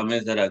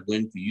programmers that are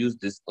going to use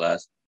this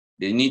class,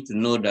 they need to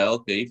know that,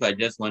 okay, if I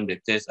just want the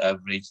test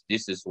average,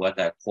 this is what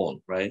I call,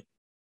 right?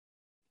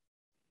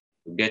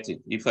 To get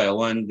it. If I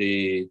want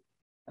the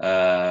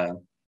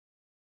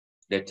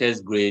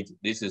test grade,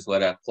 this is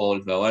what I call.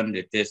 If I want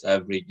the test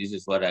average, this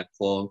is what I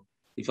call.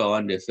 If I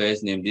want the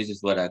first name, this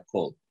is what I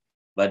call.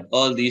 But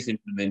all these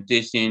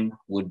implementation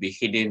would be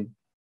hidden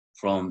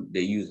from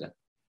the user.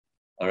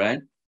 All right.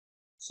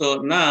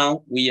 So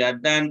now we are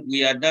done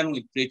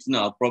with creating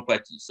our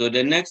property. So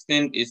the next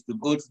thing is to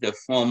go to the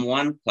form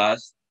 1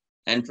 class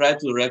and try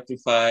to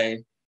rectify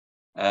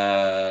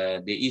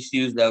the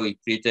issues that we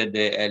created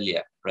there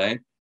earlier,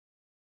 right?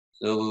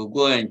 So we'll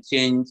go and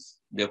change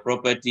the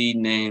property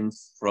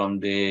names from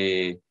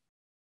the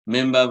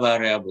member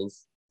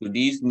variables to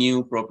these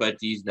new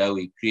properties that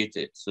we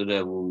created so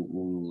that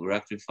we'll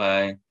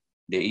rectify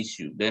the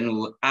issue. Then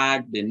we'll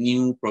add the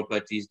new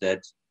properties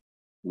that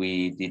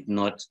we did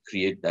not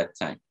create that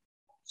time.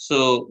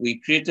 So we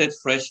created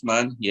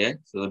freshman here,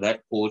 so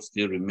that code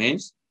still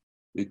remains.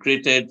 We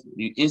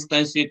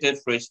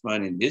instantiated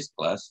freshman in this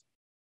class,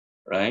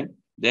 right?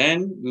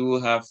 Then we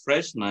will have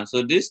freshman.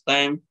 So this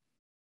time,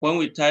 when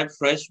we type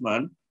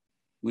freshman,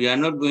 we are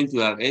not going to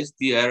have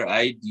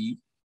strid.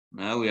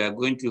 Now we are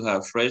going to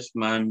have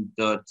freshman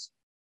dot,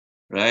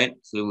 right?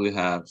 So we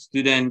have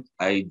student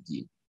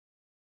ID,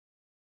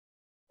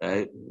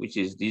 right? Which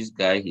is this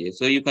guy here.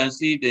 So you can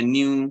see the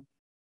new,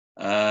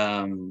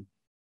 you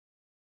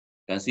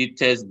can see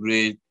test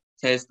grade,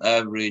 test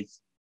average,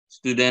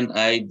 student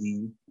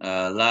ID,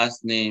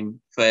 last name,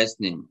 first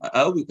name. I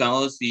hope you can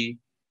all see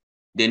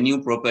the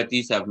new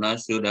properties have now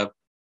showed up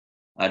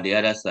at the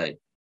other side.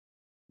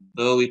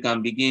 So we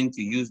can begin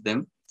to use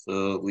them.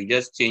 So we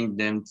just change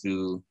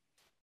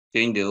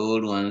the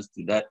old ones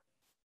to that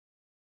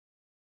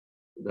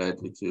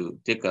to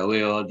take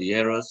away all the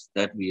errors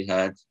that we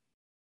had.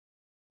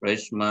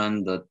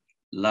 Freshman dot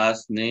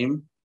last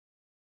name.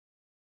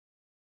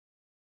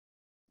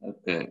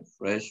 Okay,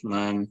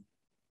 freshman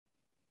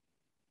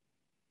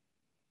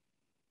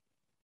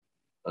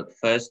dot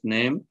first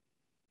name.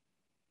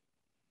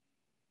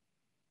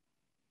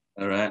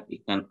 All right, you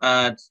can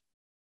add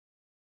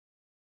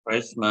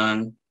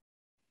freshman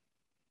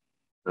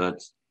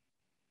dot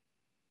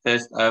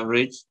test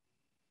average.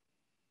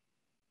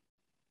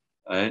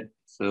 All right,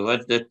 so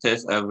what's the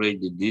test average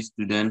did this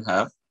student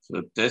have?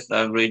 So test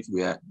average,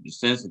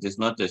 since it is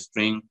not a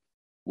string,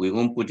 we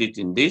won't put it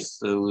in this.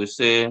 So we'll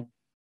say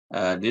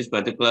this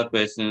particular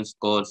person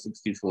scored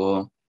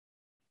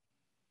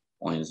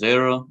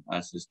 64.0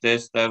 as his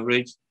test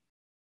average.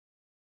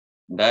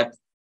 That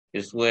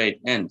is where it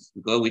ends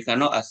because we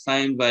cannot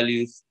assign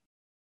values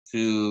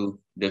to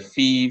the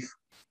fifth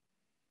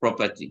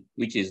property,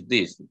 which is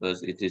this,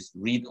 because it is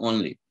read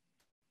only.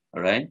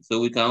 All right, so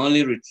we can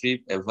only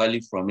retrieve a value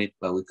from it,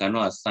 but we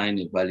cannot assign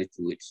a value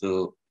to it.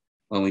 So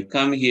when we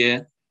come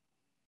here,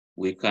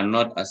 we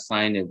cannot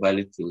assign a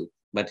value to it.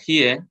 But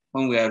here,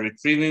 when we are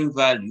retrieving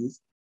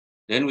values,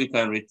 then we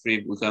can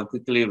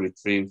quickly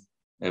retrieve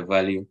a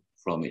value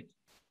from it.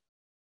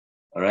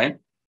 All right,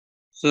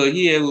 so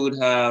here we would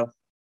have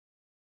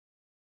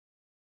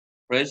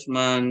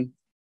freshman,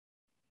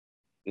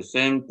 the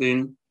same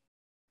thing,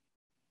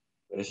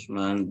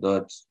 freshman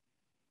dot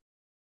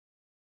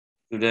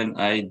student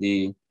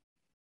ID,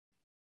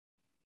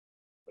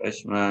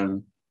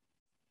 freshman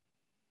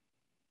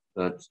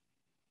dot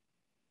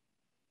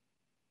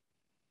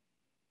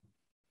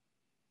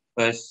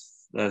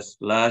first, that's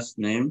last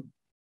name,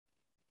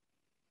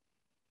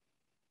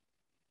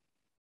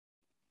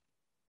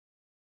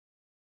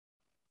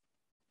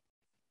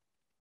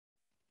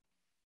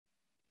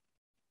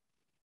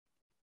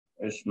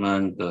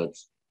 freshman dot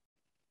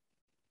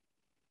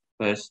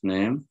first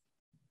name,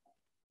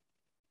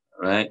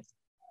 right?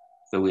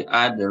 So we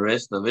add the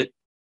rest of it.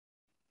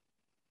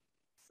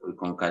 So we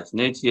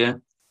concatenate here.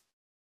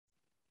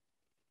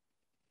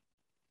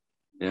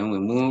 Then we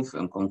move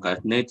and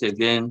concatenate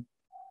again.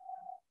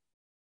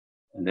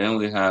 And then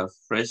we have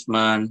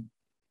freshman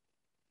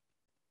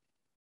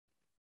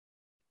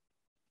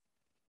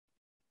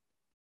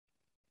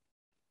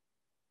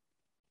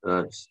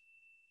dot,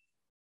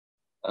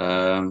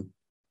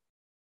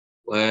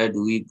 where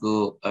do we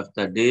go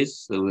after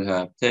this? So we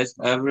have test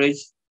average.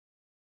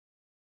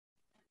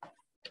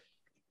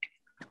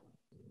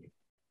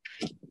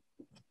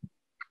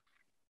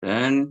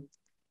 Then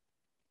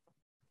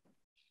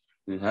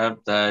we have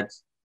that,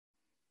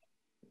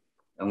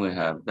 and we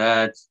have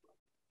that,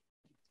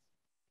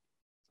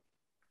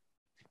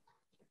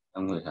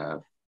 and we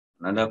have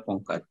another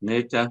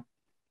concatenator.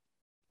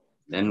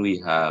 Then we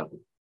have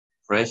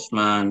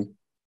freshman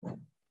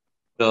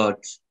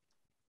dot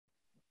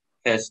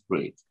test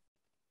grade.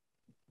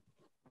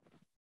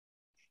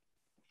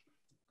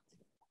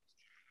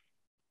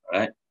 All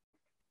right.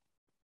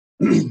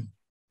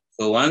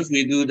 So once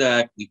we do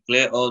that, we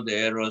clear all the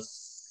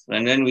errors,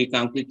 and then we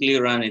can quickly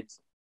run it,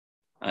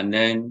 and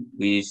then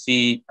we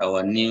see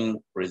our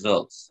new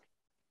results.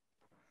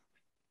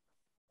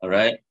 All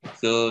right.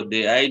 So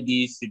the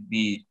ID should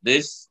be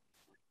this.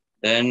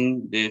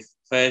 Then the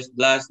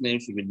last name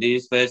should be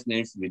this, first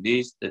name should be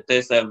this, the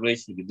test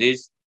average should be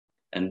this,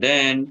 and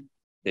then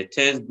the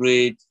test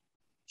grade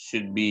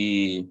should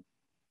be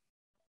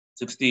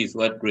 60 is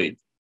what grade?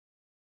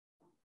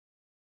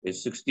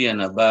 It's 60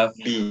 and above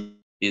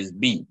is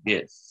B,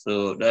 yes.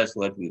 So that's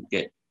what we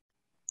get.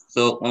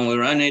 So when we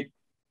run it,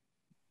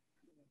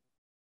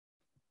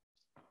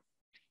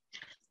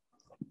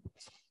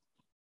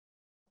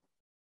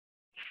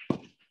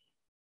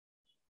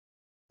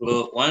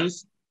 so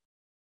once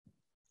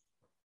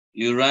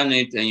you run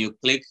it and you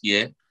click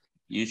here,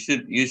 you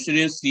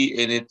shouldn't see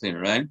anything,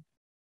 right?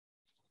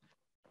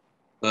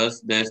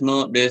 Because there's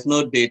no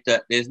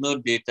data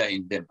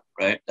in them,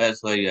 right?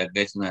 That's why you are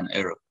getting an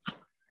error.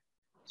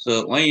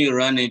 So when you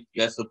run it,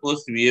 you're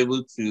supposed to be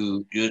able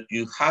to,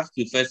 you have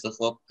to first of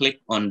all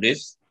click on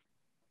this.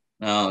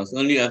 Now it's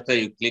only after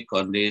you click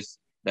on this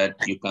that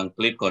you can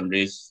click on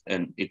this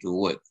and it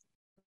will work.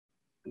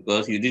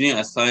 Because you didn't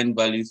assign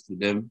values to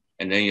them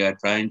and then you are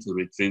trying to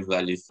retrieve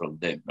values from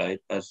them,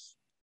 right? That's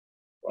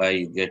why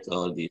you get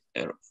all these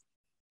errors.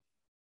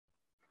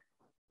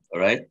 All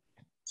right.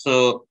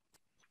 So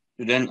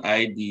student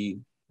ID,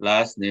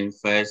 last name,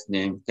 first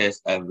name,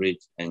 test average,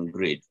 and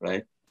grade,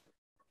 right?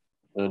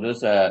 So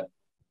those are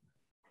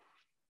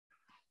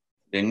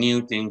the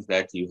new things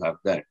that you have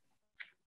done.